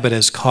that habit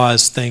has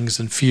caused things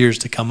and fears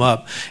to come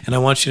up. And I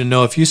want you to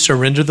know, if you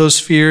surrender those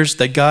fears,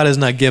 that God has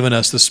not given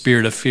us the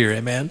spirit of fear,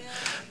 amen?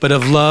 But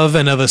of love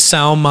and of a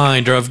sound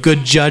mind, or of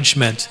good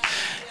judgment.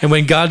 And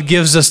when God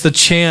gives us the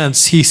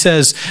chance, he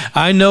says,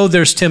 I know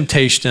there's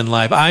temptation in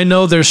life. I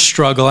know there's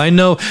struggle. I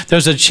know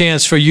there's a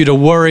chance for you to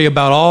worry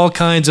about all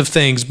kinds of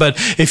things. But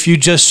if you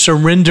just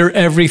surrender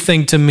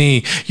everything to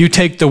me, you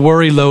take the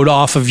worry load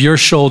off of your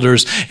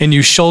shoulders and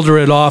you shoulder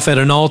it off at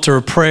an altar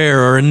of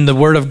prayer or in the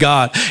Word of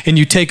God, and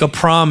you take a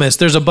promise.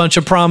 There's a bunch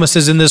of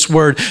promises in this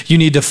Word. You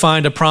need to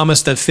find a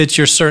promise that fits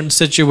your certain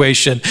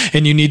situation,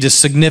 and you need to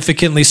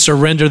significantly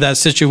surrender that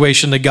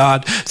situation to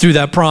God through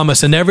that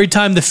promise. And every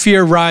time the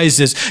fear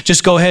rises,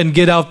 just go ahead and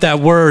get out that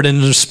word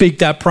and speak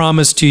that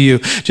promise to you.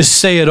 Just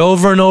say it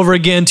over and over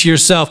again to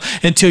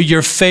yourself until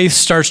your faith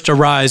starts to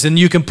rise. And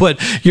you can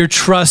put your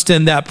trust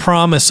in that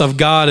promise of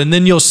God, and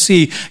then you'll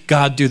see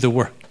God do the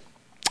work.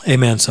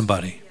 Amen,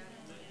 somebody.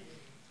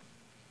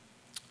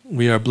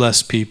 We are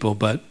blessed people,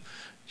 but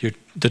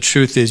the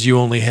truth is you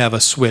only have a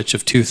switch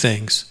of two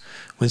things.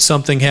 When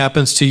something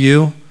happens to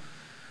you,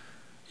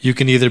 you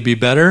can either be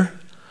better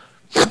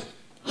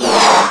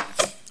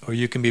or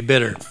you can be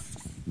bitter.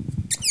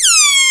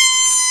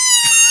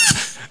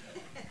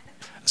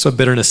 That's what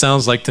bitterness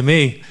sounds like to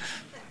me.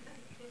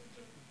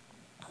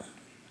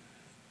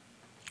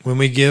 When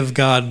we give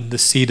God the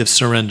seed of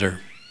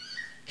surrender,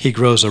 he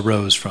grows a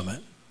rose from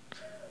it.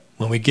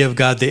 When we give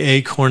God the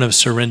acorn of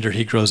surrender,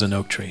 he grows an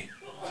oak tree.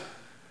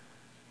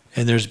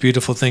 And there's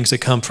beautiful things that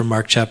come from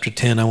Mark chapter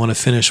 10. I want to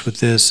finish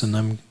with this, and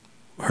I'm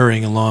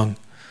hurrying along.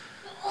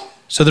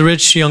 So the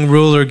rich young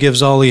ruler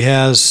gives all he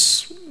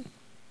has.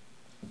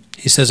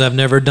 He says, I've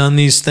never done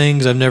these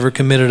things. I've never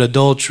committed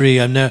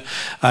adultery.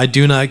 I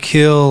do not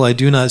kill. I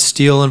do not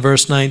steal in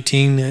verse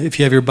 19. If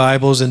you have your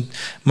Bibles in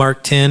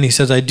Mark 10, he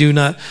says, I do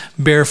not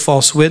bear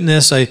false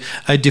witness. I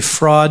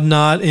defraud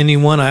not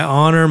anyone. I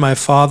honor my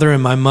father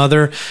and my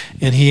mother.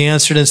 And he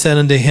answered and said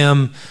unto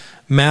him,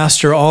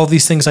 Master, all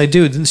these things I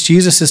do.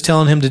 Jesus is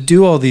telling him to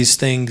do all these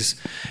things.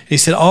 He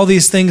said, all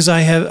these things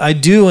I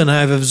do, and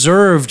I have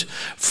observed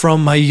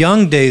from my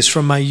young days,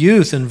 from my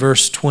youth, in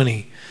verse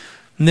 20.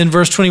 And then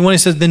verse 21, he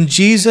says, then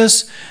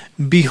Jesus,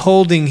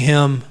 beholding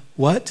him,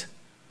 what?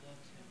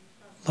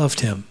 Loved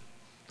him.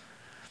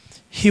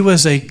 He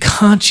was a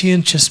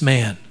conscientious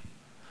man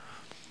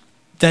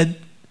that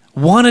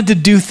wanted to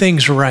do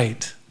things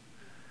right.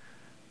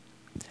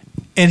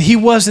 And he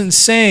wasn't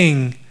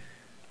saying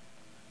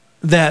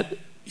that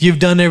you've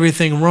done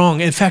everything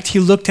wrong. In fact, he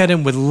looked at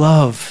him with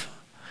love.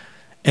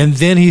 And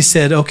then he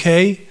said,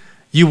 okay,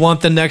 you want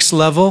the next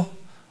level?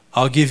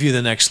 I'll give you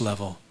the next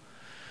level.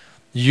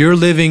 You're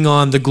living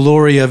on the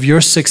glory of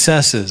your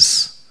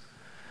successes,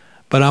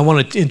 but I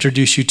want to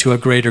introduce you to a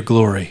greater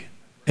glory,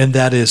 and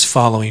that is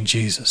following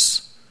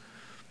Jesus.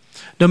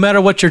 No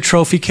matter what your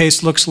trophy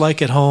case looks like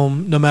at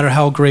home, no matter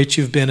how great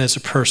you've been as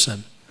a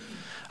person,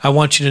 I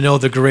want you to know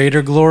the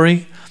greater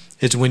glory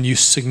is when you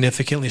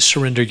significantly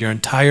surrender your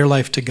entire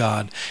life to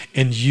God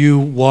and you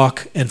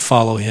walk and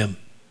follow him.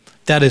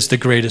 That is the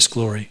greatest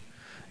glory,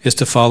 is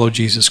to follow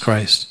Jesus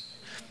Christ.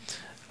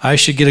 I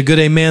should get a good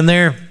amen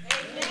there.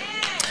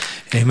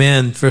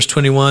 Amen. Verse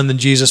 21, then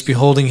Jesus,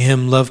 beholding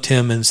him, loved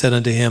him and said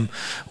unto him,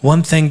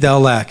 one thing thou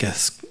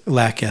lackest.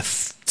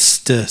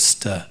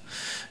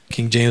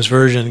 King James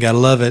Version, gotta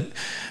love it.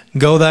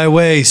 Go thy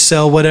way,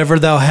 sell whatever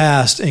thou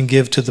hast and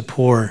give to the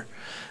poor,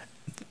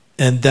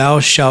 and thou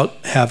shalt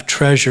have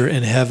treasure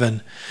in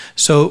heaven.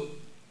 So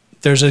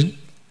there's a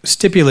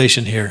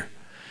stipulation here.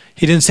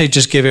 He didn't say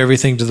just give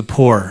everything to the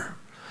poor.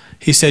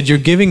 He said you're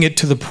giving it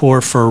to the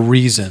poor for a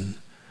reason,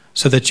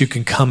 so that you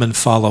can come and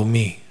follow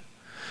me.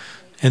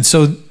 And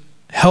so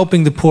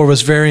helping the poor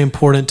was very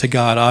important to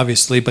God,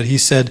 obviously, but he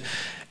said,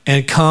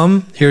 and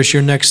come, here's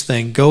your next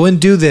thing. Go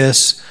and do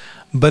this,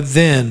 but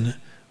then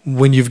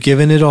when you've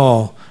given it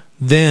all,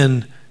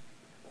 then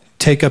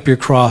take up your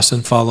cross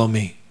and follow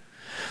me.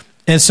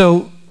 And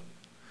so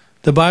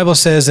the Bible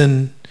says,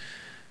 and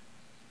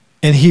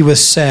he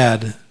was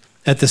sad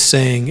at the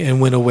saying and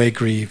went away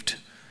grieved,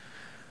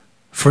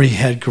 for he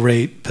had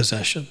great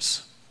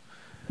possessions.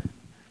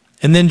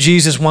 And then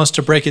Jesus wants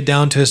to break it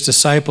down to his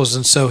disciples,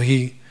 and so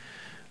he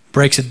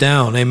breaks it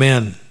down.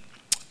 Amen.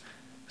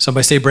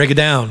 Somebody say, break it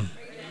down.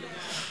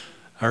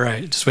 All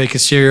right, just wake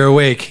us sure you're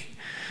awake.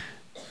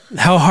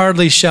 How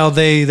hardly shall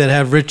they that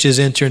have riches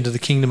enter into the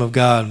kingdom of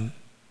God?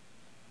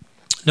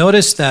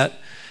 Notice that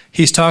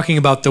he's talking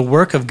about the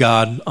work of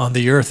God on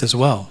the earth as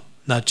well,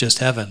 not just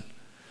heaven.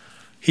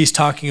 He's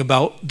talking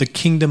about the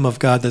kingdom of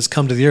God that's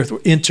come to the earth.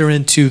 Enter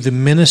into the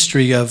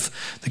ministry of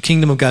the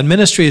kingdom of God.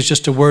 Ministry is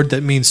just a word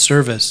that means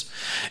service.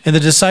 And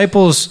the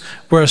disciples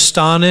were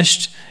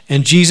astonished,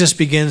 and Jesus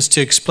begins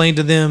to explain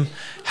to them,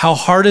 how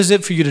hard is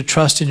it for you to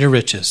trust in your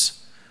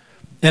riches?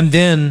 And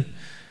then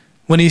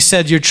when he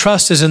said your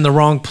trust is in the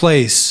wrong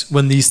place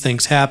when these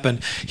things happen,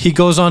 he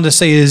goes on to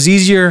say it is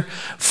easier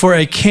for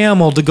a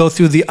camel to go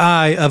through the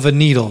eye of a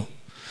needle.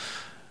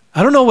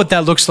 I don't know what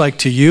that looks like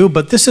to you,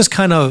 but this is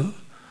kind of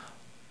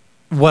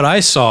what I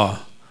saw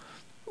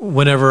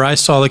whenever I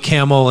saw the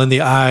camel in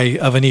the eye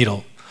of a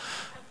needle.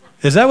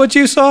 Is that what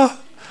you saw?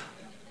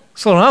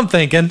 That's what I'm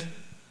thinking.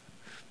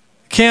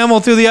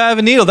 Camel through the eye of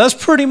a needle. That's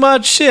pretty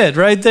much it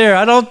right there.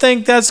 I don't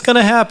think that's going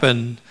to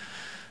happen.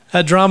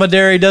 That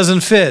dromedary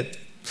doesn't fit.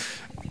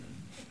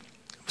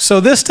 So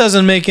this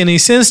doesn't make any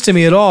sense to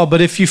me at all.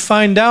 But if you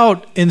find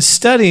out in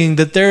studying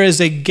that there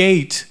is a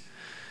gate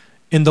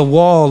in the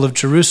wall of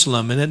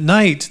Jerusalem, and at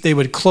night they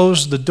would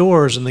close the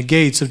doors and the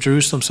gates of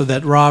Jerusalem so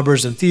that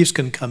robbers and thieves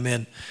can come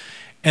in.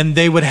 And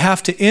they would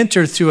have to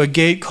enter through a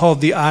gate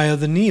called the Eye of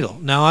the Needle.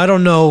 Now, I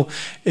don't know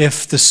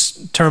if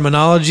this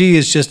terminology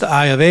is just the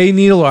eye of a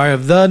needle or eye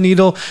of the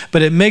needle,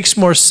 but it makes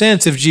more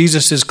sense if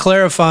Jesus is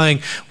clarifying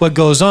what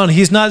goes on.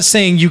 He's not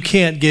saying you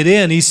can't get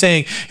in. He's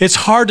saying it's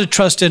hard to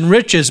trust in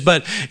riches,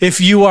 but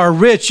if you are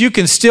rich, you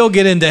can still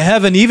get into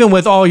heaven, even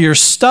with all your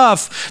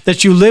stuff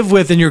that you live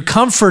with and your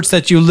comforts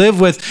that you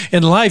live with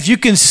in life. You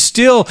can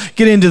still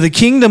get into the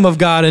kingdom of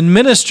God and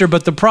minister,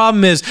 but the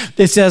problem is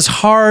it's as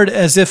hard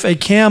as if a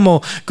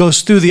camel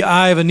goes through the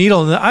eye of a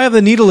needle. And the eye of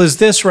the needle is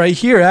this right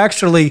here,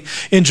 actually,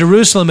 in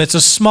Jerusalem. It's a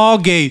small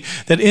gate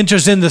that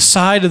enters in the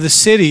side of the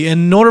city.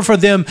 And in order for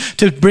them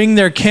to bring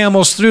their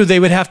camels through, they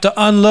would have to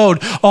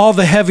unload all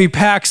the heavy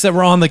packs that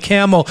were on the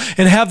camel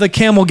and have the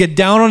camel get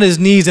down on his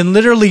knees and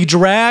literally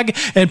drag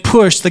and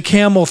push the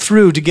camel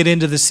through to get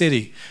into the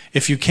city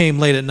if you came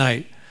late at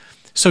night.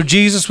 So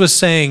Jesus was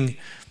saying,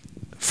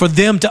 for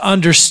them to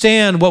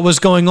understand what was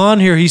going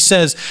on here, he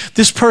says,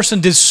 this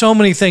person did so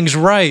many things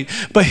right,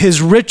 but his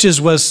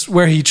riches was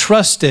where he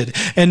trusted.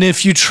 And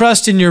if you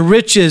trust in your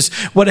riches,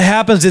 what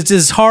happens is it's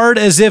as hard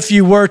as if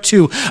you were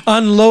to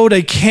unload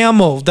a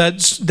camel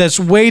that's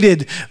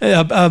weighted,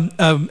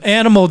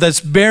 animal that's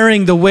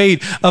bearing the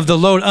weight of the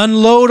load.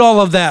 Unload all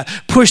of that,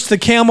 push the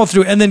camel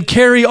through, and then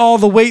carry all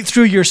the weight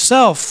through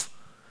yourself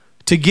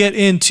to get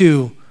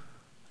into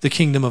the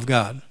kingdom of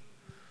God.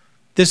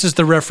 This is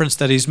the reference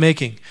that he's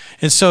making.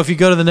 And so if you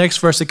go to the next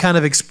verse,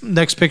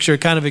 next picture,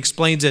 it kind of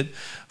explains it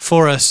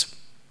for us.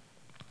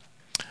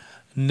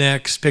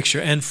 Next picture.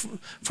 And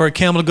for a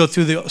camel to go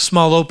through the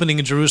small opening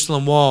in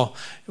Jerusalem wall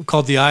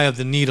called the Eye of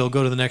the Needle,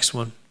 go to the next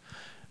one.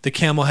 The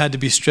camel had to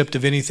be stripped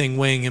of anything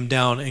weighing him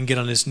down and get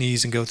on his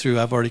knees and go through.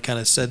 I've already kind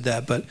of said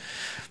that, but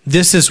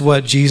this is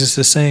what Jesus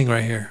is saying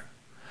right here.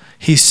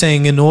 He's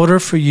saying in order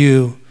for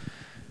you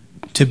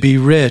to be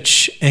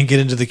rich and get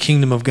into the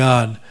kingdom of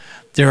God,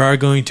 there are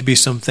going to be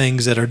some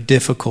things that are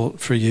difficult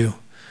for you.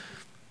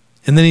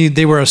 And then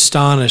they were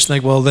astonished,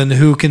 like, well, then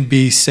who can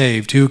be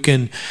saved? Who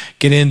can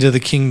get into the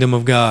kingdom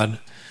of God?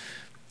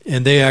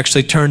 And they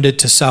actually turned it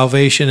to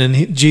salvation.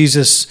 And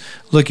Jesus,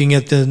 looking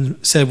at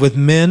them, said, with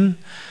men,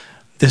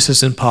 this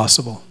is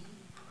impossible.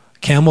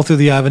 Camel through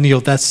the eye of a needle,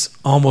 that's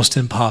almost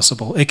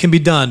impossible. It can be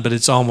done, but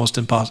it's almost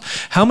impossible.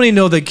 How many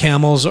know that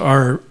camels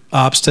are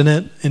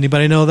obstinate?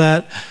 Anybody know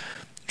that?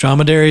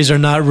 Dromedaries are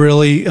not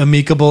really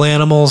amicable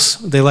animals.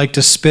 They like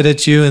to spit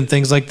at you and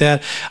things like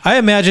that. I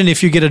imagine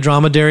if you get a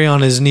dromedary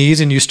on his knees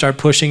and you start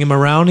pushing him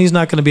around, he's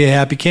not going to be a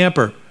happy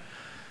camper.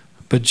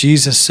 But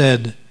Jesus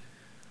said,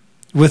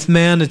 with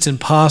man it's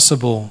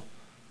impossible,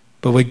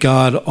 but with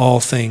God all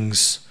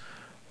things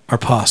are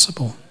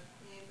possible.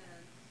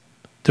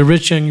 The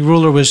rich young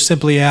ruler was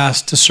simply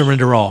asked to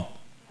surrender all.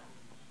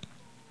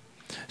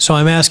 So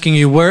I'm asking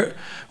you,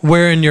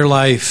 where in your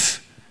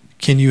life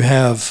can you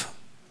have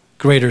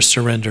greater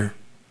surrender?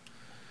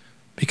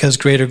 Because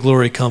greater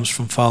glory comes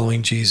from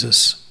following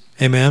Jesus.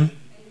 Amen?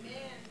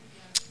 Amen.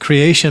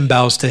 Creation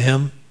bows to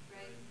him.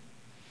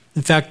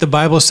 In fact, the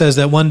Bible says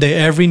that one day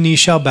every knee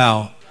shall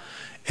bow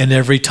and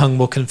every tongue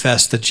will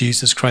confess that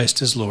Jesus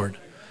Christ is Lord,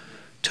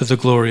 to the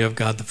glory of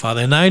God the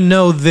Father. And I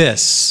know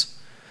this,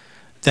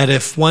 that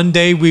if one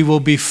day we will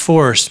be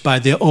forced by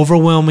the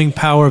overwhelming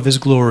power of his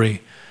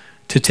glory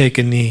to take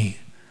a knee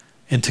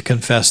and to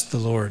confess the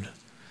Lord,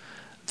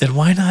 then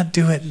why not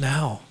do it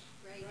now?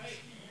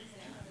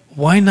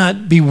 Why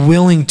not be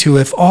willing to?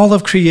 If all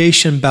of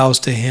creation bows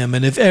to him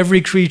and if every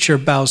creature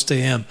bows to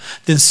him,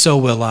 then so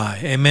will I.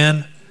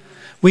 Amen?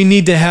 We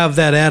need to have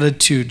that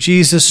attitude.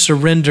 Jesus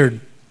surrendered.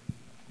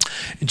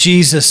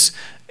 Jesus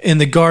in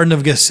the Garden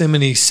of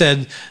Gethsemane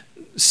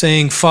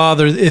saying,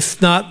 Father, if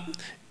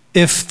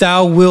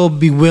thou wilt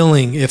be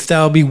willing,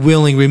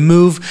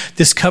 remove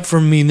this cup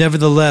from me.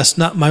 Nevertheless,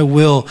 not my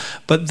will,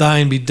 but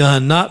thine be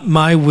done. Not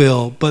my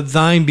will, but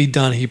thine be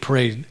done, he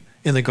prayed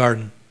in the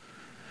garden.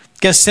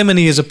 Gethsemane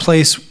is a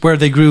place where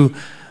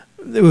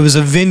it was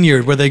a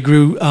vineyard where they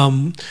grew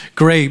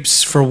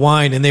grapes for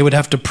wine, and they would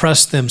have to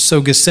press them.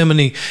 So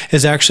Gethsemane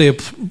is actually a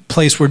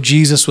place where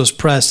Jesus was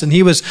pressed. And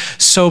he was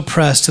so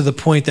pressed to the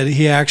point that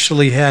he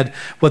actually had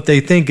what they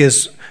think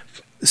is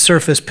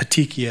surface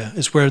petechia,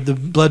 is where the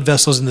blood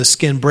vessels in the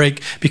skin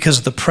break because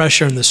of the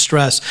pressure and the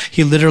stress.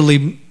 He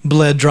literally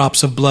bled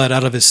drops of blood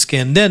out of his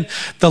skin. Then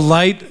the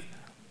light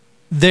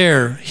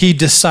there, he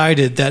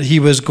decided that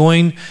he was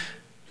going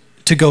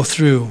to go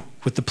through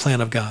with the plan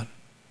of God.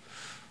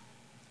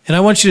 And I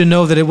want you to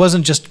know that it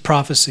wasn't just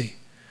prophecy.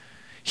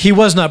 He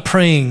was not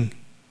praying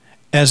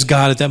as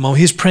God at that moment.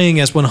 He's praying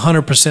as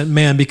 100%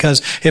 man,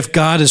 because if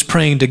God is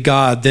praying to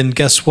God, then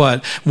guess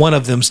what? One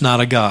of them's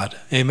not a God.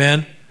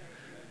 Amen?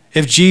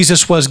 If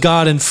Jesus was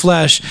God in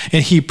flesh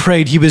and he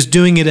prayed, he was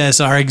doing it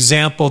as our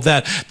example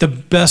that the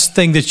best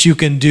thing that you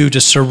can do to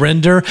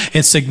surrender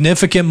in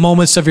significant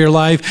moments of your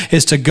life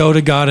is to go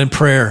to God in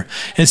prayer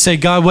and say,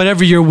 God,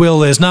 whatever your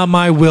will is, not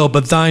my will,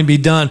 but thine be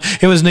done.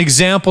 It was an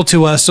example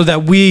to us so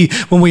that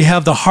when we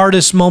have the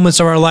hardest moments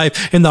of our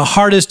life and the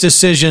hardest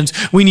decisions,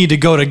 we need to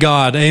go to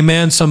God.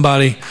 Amen,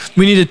 somebody.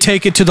 We need to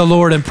take it to the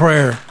Lord in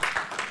prayer.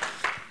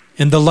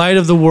 And the light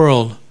of the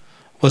world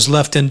was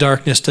left in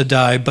darkness to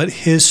die, but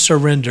his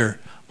surrender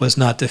was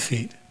not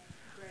defeat.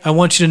 I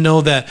want you to know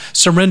that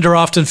surrender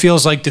often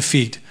feels like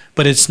defeat,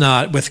 but it's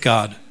not with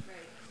God.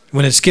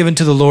 When it's given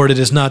to the Lord, it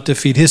is not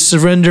defeat. His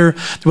surrender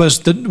was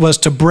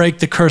to break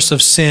the curse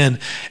of sin,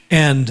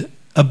 and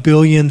 1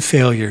 billion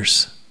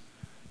failures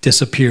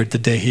disappeared the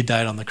day he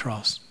died on the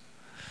cross.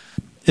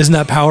 Isn't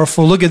that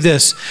powerful? Look at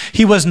this.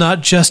 He was not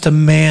just a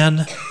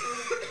man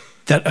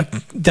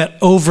that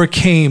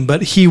overcame,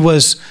 but he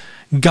was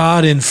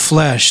God in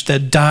flesh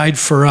that died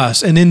for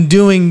us. And in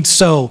doing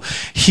so,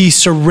 he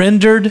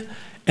surrendered,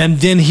 and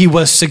then he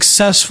was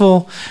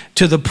successful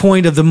to the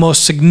point of the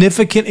most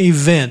significant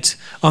event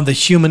on the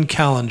human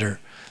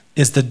calendar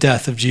is the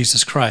death of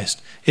Jesus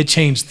Christ. It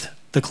changed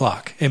the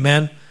clock.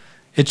 Amen?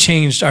 It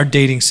changed our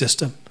dating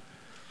system.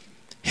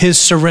 His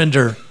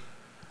surrender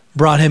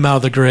brought him out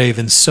of the grave,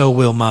 and so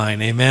will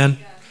mine. Amen?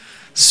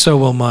 So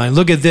will mine.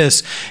 Look at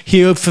this.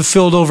 He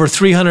fulfilled over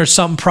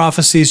 300-something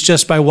prophecies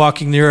just by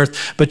walking the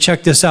earth. But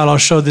check this out. I'll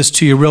show this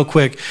to you real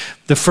quick.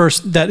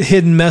 That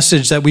hidden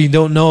message that we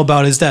don't know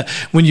about is that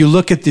when you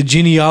look at the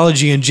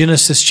genealogy in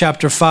Genesis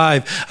chapter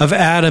 5 of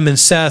Adam and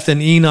Seth and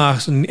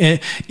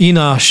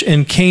Enosh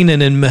and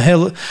Canaan and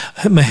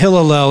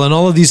Mahalalel and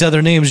all of these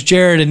other names,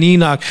 Jared and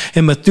Enoch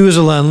and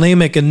Methuselah and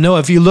Lamech and Noah,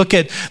 if you look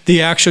at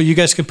the actual, you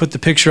guys can put the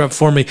picture up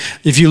for me.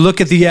 If you look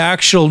at the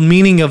actual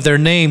meaning of their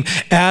name,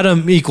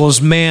 Adam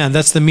equals man.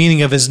 That's the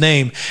meaning of his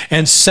name.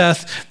 And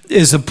Seth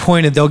is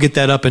appointed. They'll get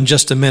that up in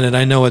just a minute.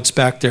 I know it's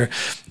back there.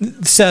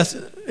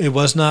 Seth, it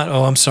was not.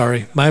 Oh, I'm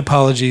sorry. My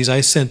apologies.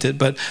 I sent it,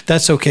 but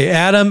that's okay.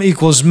 Adam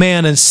equals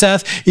man, and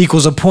Seth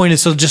equals appointed.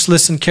 So just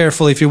listen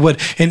carefully, if you would.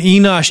 And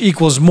Enosh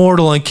equals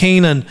mortal, and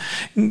Canaan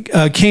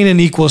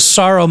equals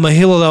sorrow.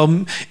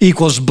 Mahalalel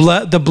equals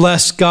the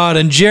blessed God,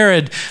 and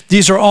Jared.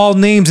 These are all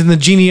names in the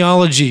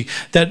genealogy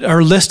that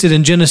are listed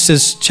in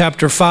Genesis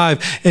chapter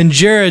 5. And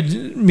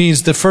Jared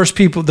means the first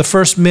people, the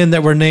first men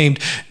that were named.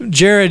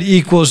 Jared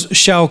equals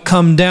shall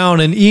come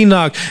down, and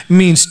Enoch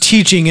means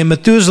teaching, and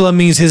Methuselah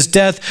means his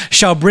death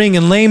shall bring,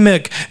 and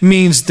Lamech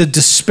means the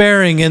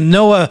despairing, and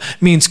Noah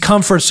means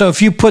comfort. So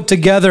if you put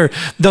together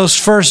those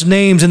first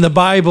names in the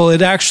Bible,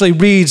 it actually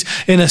reads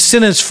in a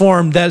sentence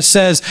form that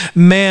says,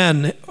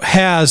 man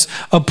has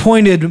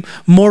appointed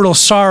mortal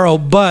sorrow,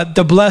 but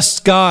the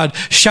blessed God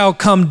shall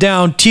come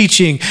down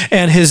teaching,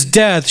 and his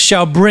death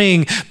shall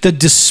bring the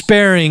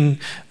despairing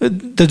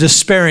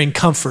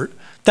comfort.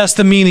 That's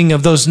the meaning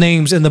of those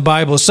names in the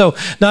Bible. So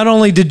not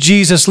only did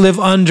Jesus live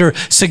under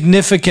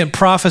significant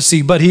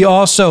prophecy, but he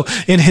also,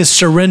 in his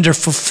surrender,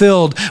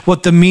 fulfilled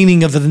what the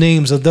meaning of the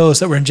names of those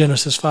that were in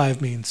Genesis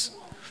 5 means.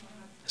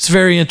 It's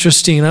very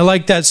interesting. I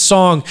like that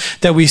song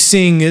that we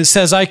sing. It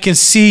says, I can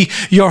see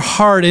your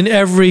heart in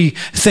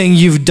everything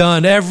you've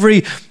done,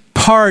 every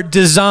part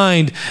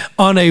designed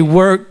on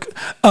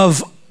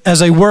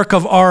as a work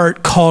of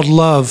art called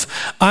love.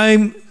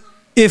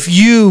 If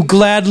you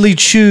gladly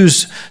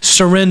choose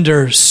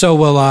surrender, so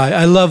will I.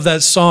 I love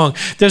that song.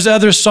 There's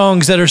other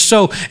songs that are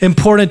so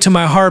important to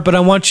my heart, but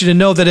I want you to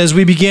know that as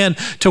we begin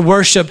to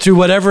worship through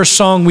whatever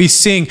song we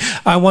sing,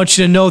 I want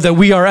you to know that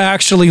we are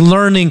actually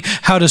learning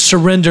how to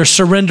surrender.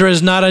 Surrender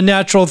is not a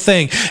natural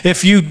thing.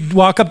 If you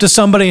walk up to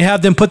somebody and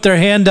have them put their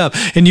hand up,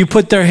 and you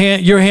put your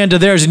hand to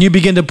theirs and you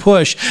begin to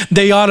push,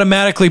 they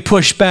automatically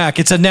push back.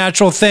 It's a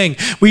natural thing.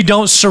 We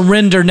don't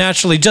surrender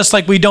naturally, just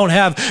like we don't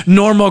have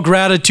normal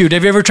gratitude.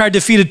 Have you ever tried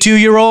to feed a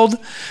 2-year-old?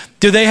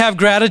 Do they have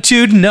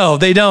gratitude? No,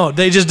 they don't.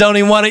 They just don't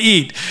even want to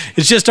eat.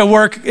 It's just a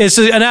work. It's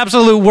an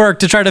absolute work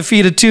to try to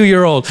feed a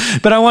 2-year-old.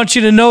 But I want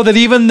you to know that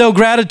even though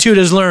gratitude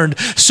is learned,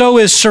 so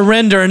is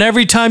surrender. And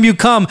every time you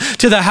come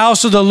to the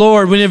house of the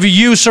Lord, whenever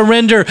you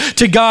surrender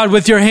to God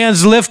with your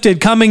hands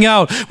lifted, coming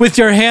out with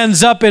your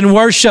hands up in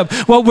worship,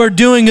 what we're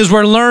doing is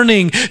we're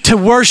learning to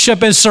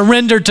worship and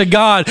surrender to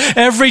God.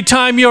 Every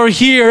time you're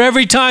here,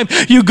 every time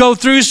you go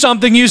through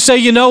something, you say,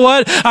 you know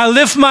what? I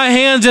lift my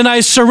hands and I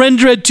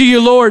surrender it to you,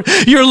 Lord.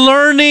 You're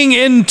learning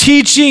and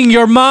teaching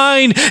your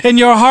mind and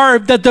your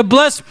heart that the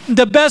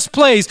best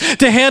place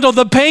to handle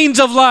the pains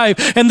of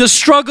life and the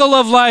struggle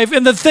of life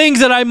and the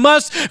things that I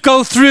must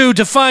go through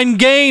to find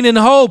gain and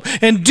hope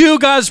and do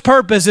God's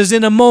purpose is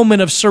in a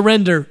moment of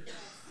surrender.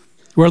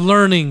 We're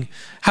learning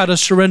how to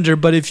surrender,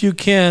 but if you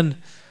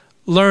can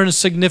learn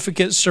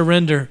significant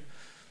surrender,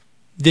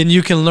 then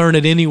you can learn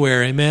it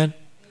anywhere, amen?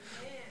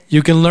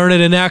 You can learn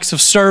it in acts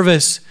of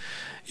service.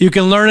 You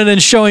can learn it in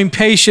showing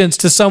patience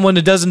to someone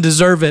that doesn't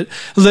deserve it.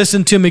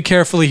 Listen to me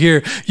carefully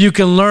here. You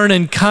can learn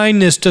in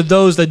kindness to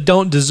those that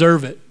don't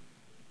deserve it.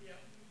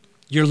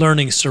 You're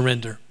learning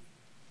surrender.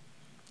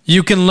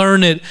 You can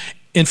learn it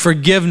in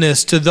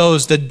forgiveness to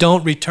those that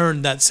don't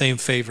return that same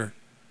favor.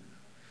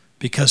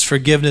 Because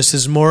forgiveness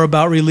is more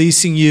about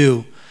releasing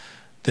you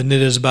than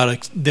it is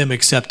about them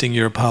accepting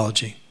your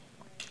apology.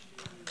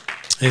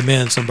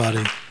 Amen,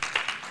 somebody.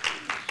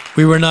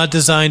 We were not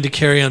designed to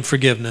carry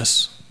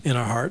unforgiveness in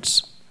our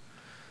hearts.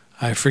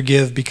 I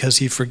forgive because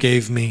he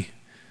forgave me.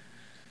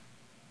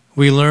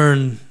 We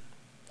learn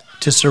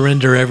to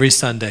surrender every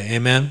Sunday.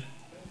 Amen.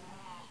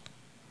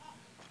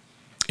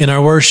 In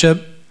our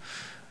worship,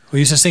 we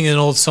used to sing an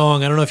old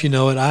song. I don't know if you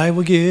know it. I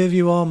will give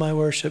you all my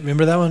worship.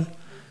 Remember that one?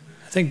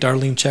 I think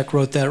Darlene Check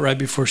wrote that right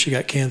before she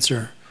got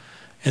cancer.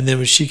 And then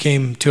when she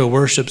came to a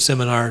worship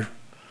seminar,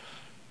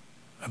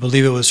 I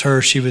believe it was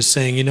her, she was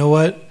saying, you know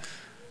what?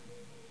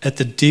 At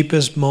the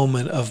deepest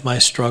moment of my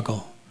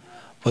struggle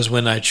was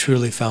when I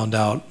truly found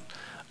out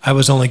I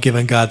was only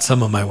giving God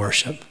some of my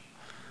worship.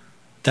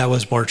 That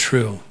was more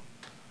true.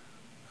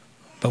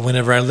 But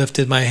whenever I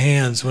lifted my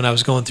hands when I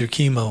was going through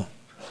chemo,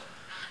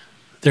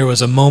 there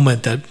was a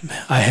moment that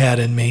I had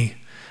in me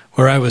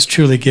where I was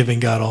truly giving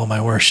God all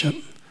my worship.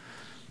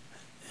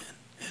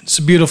 It's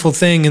a beautiful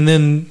thing. And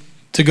then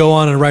to go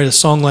on and write a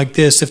song like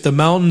this, if the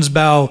mountains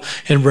bow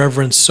in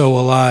reverence, so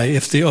will I.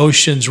 If the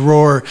oceans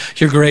roar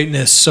your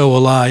greatness, so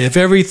will I. If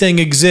everything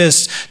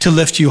exists to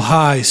lift you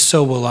high,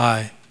 so will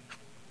I.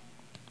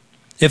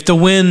 If the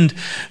wind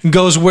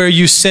goes where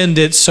you send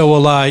it, so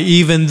will I.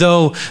 Even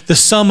though the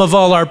sum of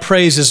all our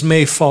praises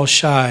may fall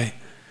shy,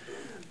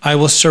 I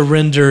will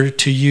surrender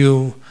to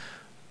you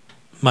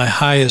my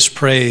highest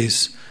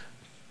praise,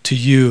 to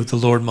you, the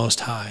Lord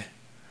Most High.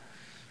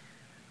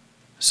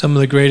 Some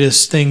of the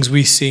greatest things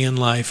we see in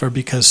life are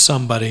because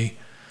somebody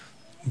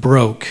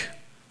broke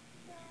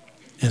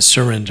and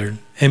surrendered.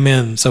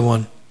 Amen,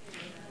 someone.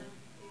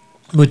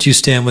 Would you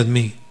stand with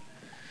me?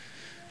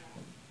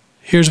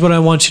 Here's what I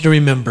want you to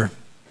remember.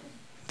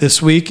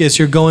 This week, as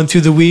you're going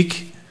through the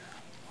week,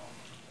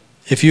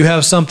 if you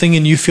have something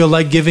and you feel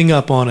like giving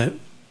up on it,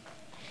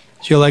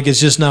 feel like it's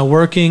just not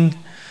working,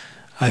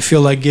 I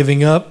feel like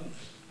giving up,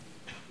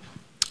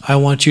 I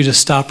want you to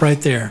stop right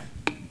there.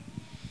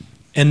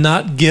 And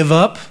not give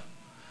up,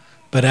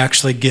 but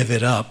actually give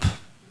it up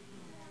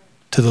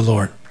to the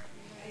Lord.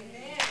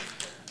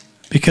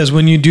 Because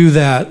when you do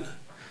that,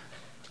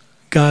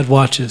 God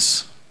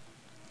watches.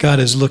 God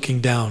is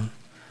looking down.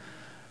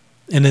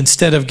 And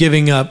instead of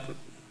giving up,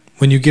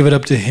 when you give it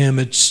up to him,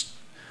 it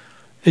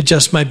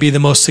just might be the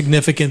most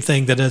significant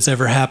thing that has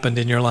ever happened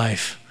in your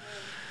life.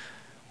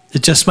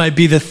 It just might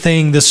be the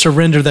thing, the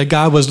surrender that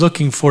God was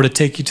looking for to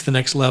take you to the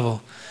next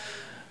level.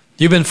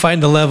 You've been fighting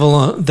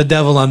the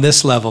devil on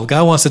this level.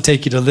 God wants to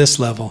take you to this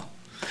level.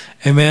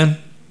 Amen?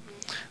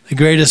 The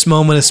greatest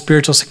moment of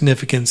spiritual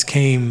significance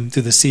came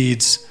through the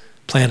seeds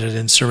planted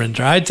in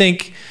surrender. I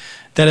think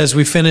that as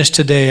we finish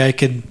today, I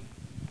could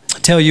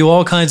tell you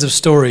all kinds of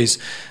stories,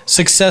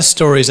 success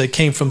stories that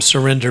came from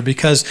surrender,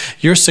 because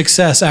your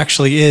success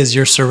actually is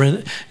your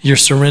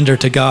surrender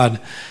to God.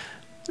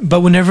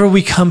 But whenever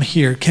we come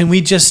here, can we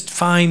just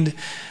find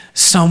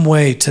some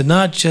way to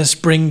not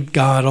just bring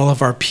God all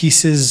of our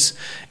pieces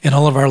and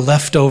all of our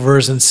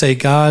leftovers and say,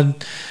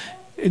 God,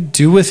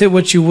 do with it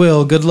what you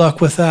will. Good luck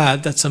with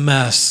that. That's a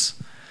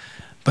mess.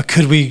 But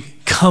could we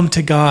come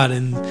to God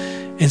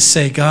and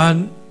say,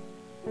 God,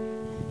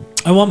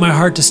 I want my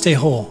heart to stay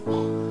whole.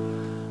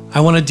 I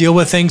want to deal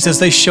with things as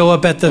they show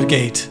up at the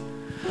gate.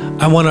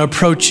 I want to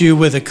approach you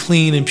with a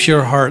clean and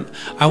pure heart.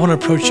 I want to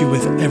approach you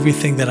with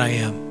everything that I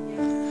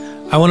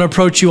am. I want to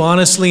approach you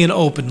honestly and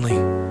openly.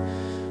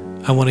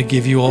 I want to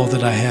give you all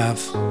that I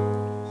have.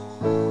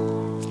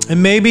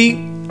 And maybe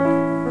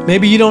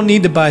you don't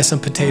need to buy some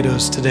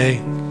potatoes today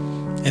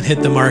and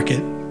hit the market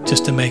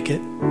just to make it.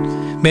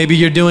 Maybe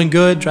you're doing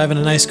good, driving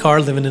a nice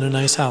car, living in a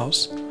nice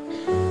house.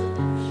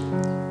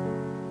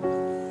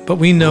 But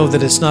we know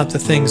that it's not the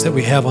things that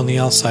we have on the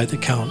outside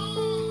that count.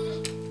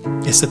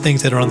 It's the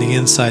things that are on the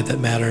inside that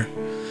matter.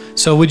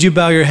 So would you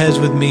bow your heads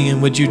with me,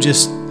 and would you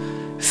just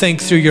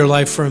think through your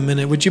life for a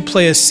minute? Would you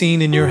play a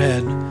scene in your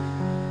head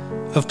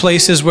of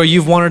places where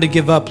you've wanted to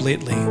give up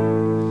lately?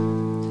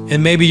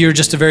 And maybe you're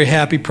just a very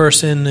happy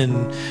person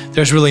and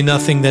there's really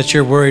nothing that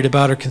you're worried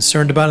about or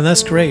concerned about, and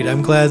that's great.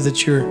 I'm glad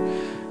that you're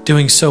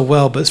doing so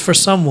well. But for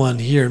someone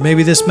here,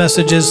 maybe this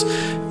message is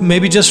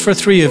maybe just for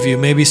 3 of you,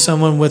 maybe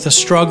someone with a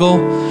struggle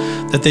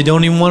that they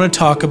don't even want to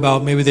talk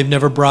about. Maybe they've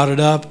never brought it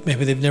up.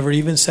 Maybe they've never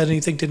even said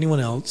anything to anyone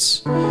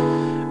else.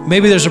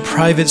 Maybe there's a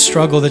private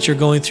struggle that you're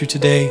going through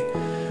today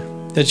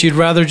that you'd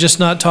rather just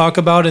not talk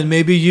about, and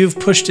maybe you've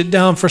pushed it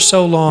down for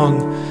so long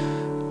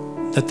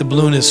that the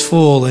balloon is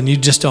full and you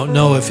just don't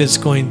know if it's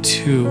going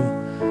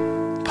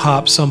to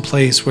pop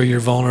someplace where you're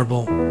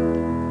vulnerable.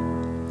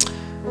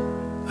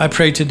 I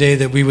pray today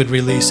that we would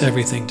release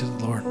everything to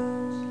the Lord.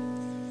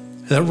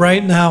 That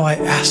right now I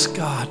ask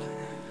God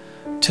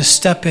to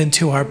step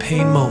into our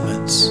pain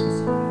moments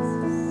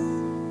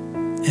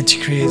and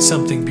to create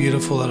something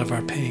beautiful out of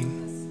our pain.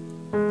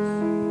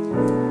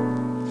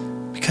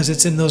 Because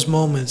it's in those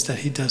moments that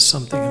he does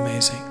something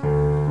amazing.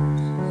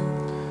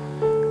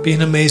 Be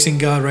an amazing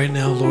God right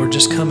now, Lord.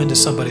 Just come into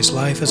somebody's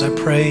life as I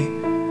pray.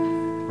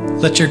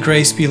 Let your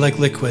grace be like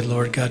liquid,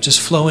 Lord God.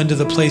 Just flow into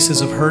the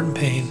places of hurt and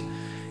pain.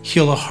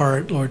 Heal a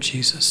heart, Lord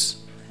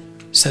Jesus.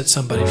 Set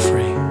somebody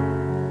free.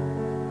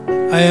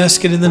 I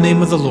ask it in the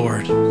name of the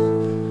Lord,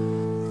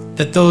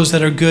 that those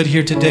that are good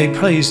here today,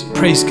 praise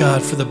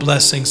God for the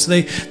blessings.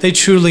 They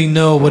truly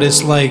know what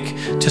it's like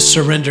to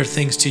surrender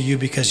things to you,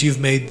 because you've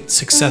made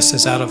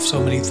successes out of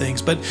so many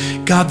things. But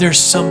God, there's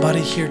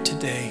somebody here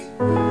today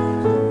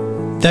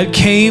that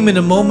came in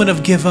a moment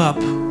of give up,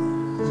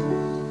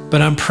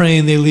 but I'm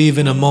praying they leave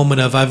in a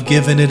moment of, I've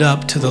given it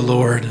up to the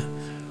Lord.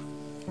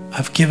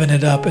 I've given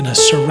it up in a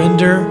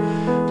surrender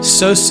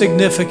so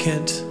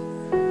significant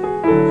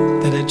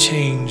that it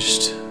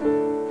changed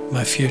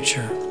my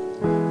future.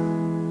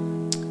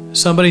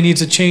 Somebody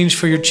needs a change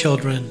for your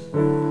children.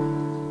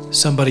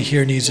 Somebody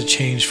here needs a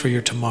change for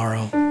your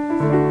tomorrow.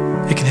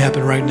 It can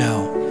happen right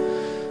now.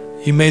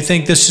 You may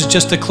think this is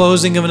just the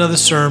closing of another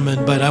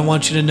sermon, but I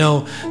want you to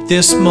know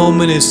this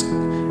moment is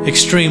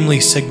extremely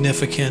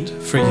significant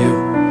for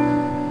you.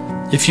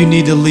 If you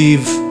need to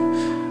leave,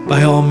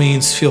 by all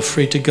means, feel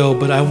free to go.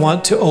 But I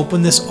want to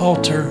open this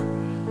altar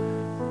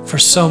for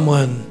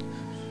someone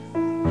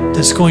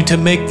that's going to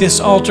make this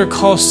altar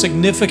call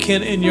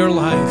significant in your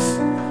life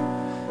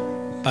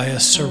by a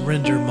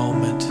surrender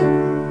moment.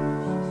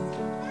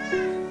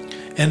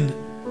 And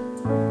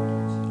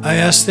I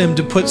asked them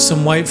to put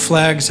some white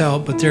flags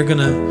out, but they're going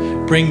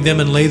to bring them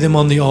and lay them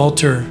on the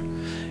altar.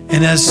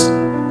 And as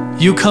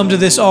you come to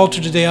this altar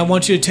today, I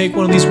want you to take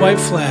one of these white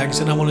flags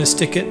and I want to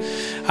stick it.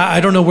 I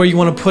don't know where you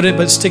want to put it,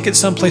 but stick it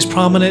someplace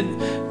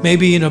prominent,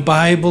 maybe in a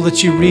Bible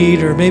that you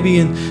read, or maybe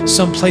in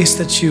some place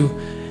that you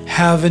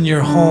have in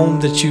your home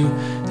that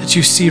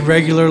you see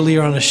regularly,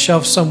 or on a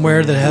shelf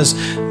somewhere that has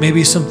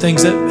maybe some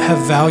things that have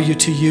value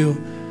to you.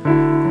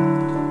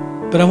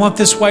 But I want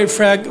this white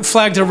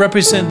flag to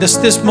represent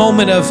this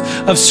moment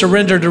of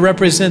surrender, to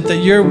represent that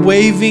you're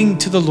waving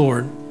to the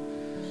Lord,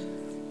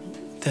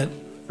 that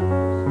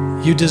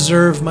you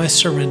deserve my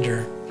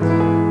surrender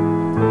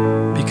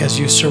because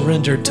you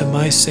surrendered to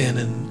my sin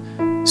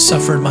and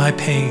suffered my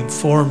pain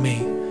for me.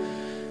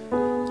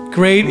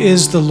 Great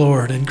is the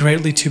Lord and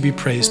greatly to be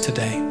praised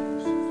today.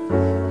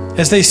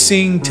 As they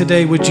sing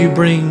today, would you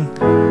bring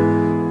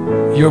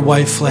your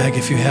white flag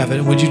if you have it,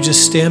 and would you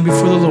just stand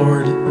before the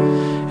Lord,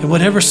 and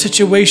whatever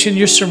situation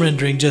you're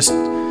surrendering, just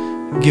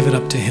give it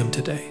up to Him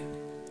today.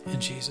 In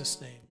Jesus' name.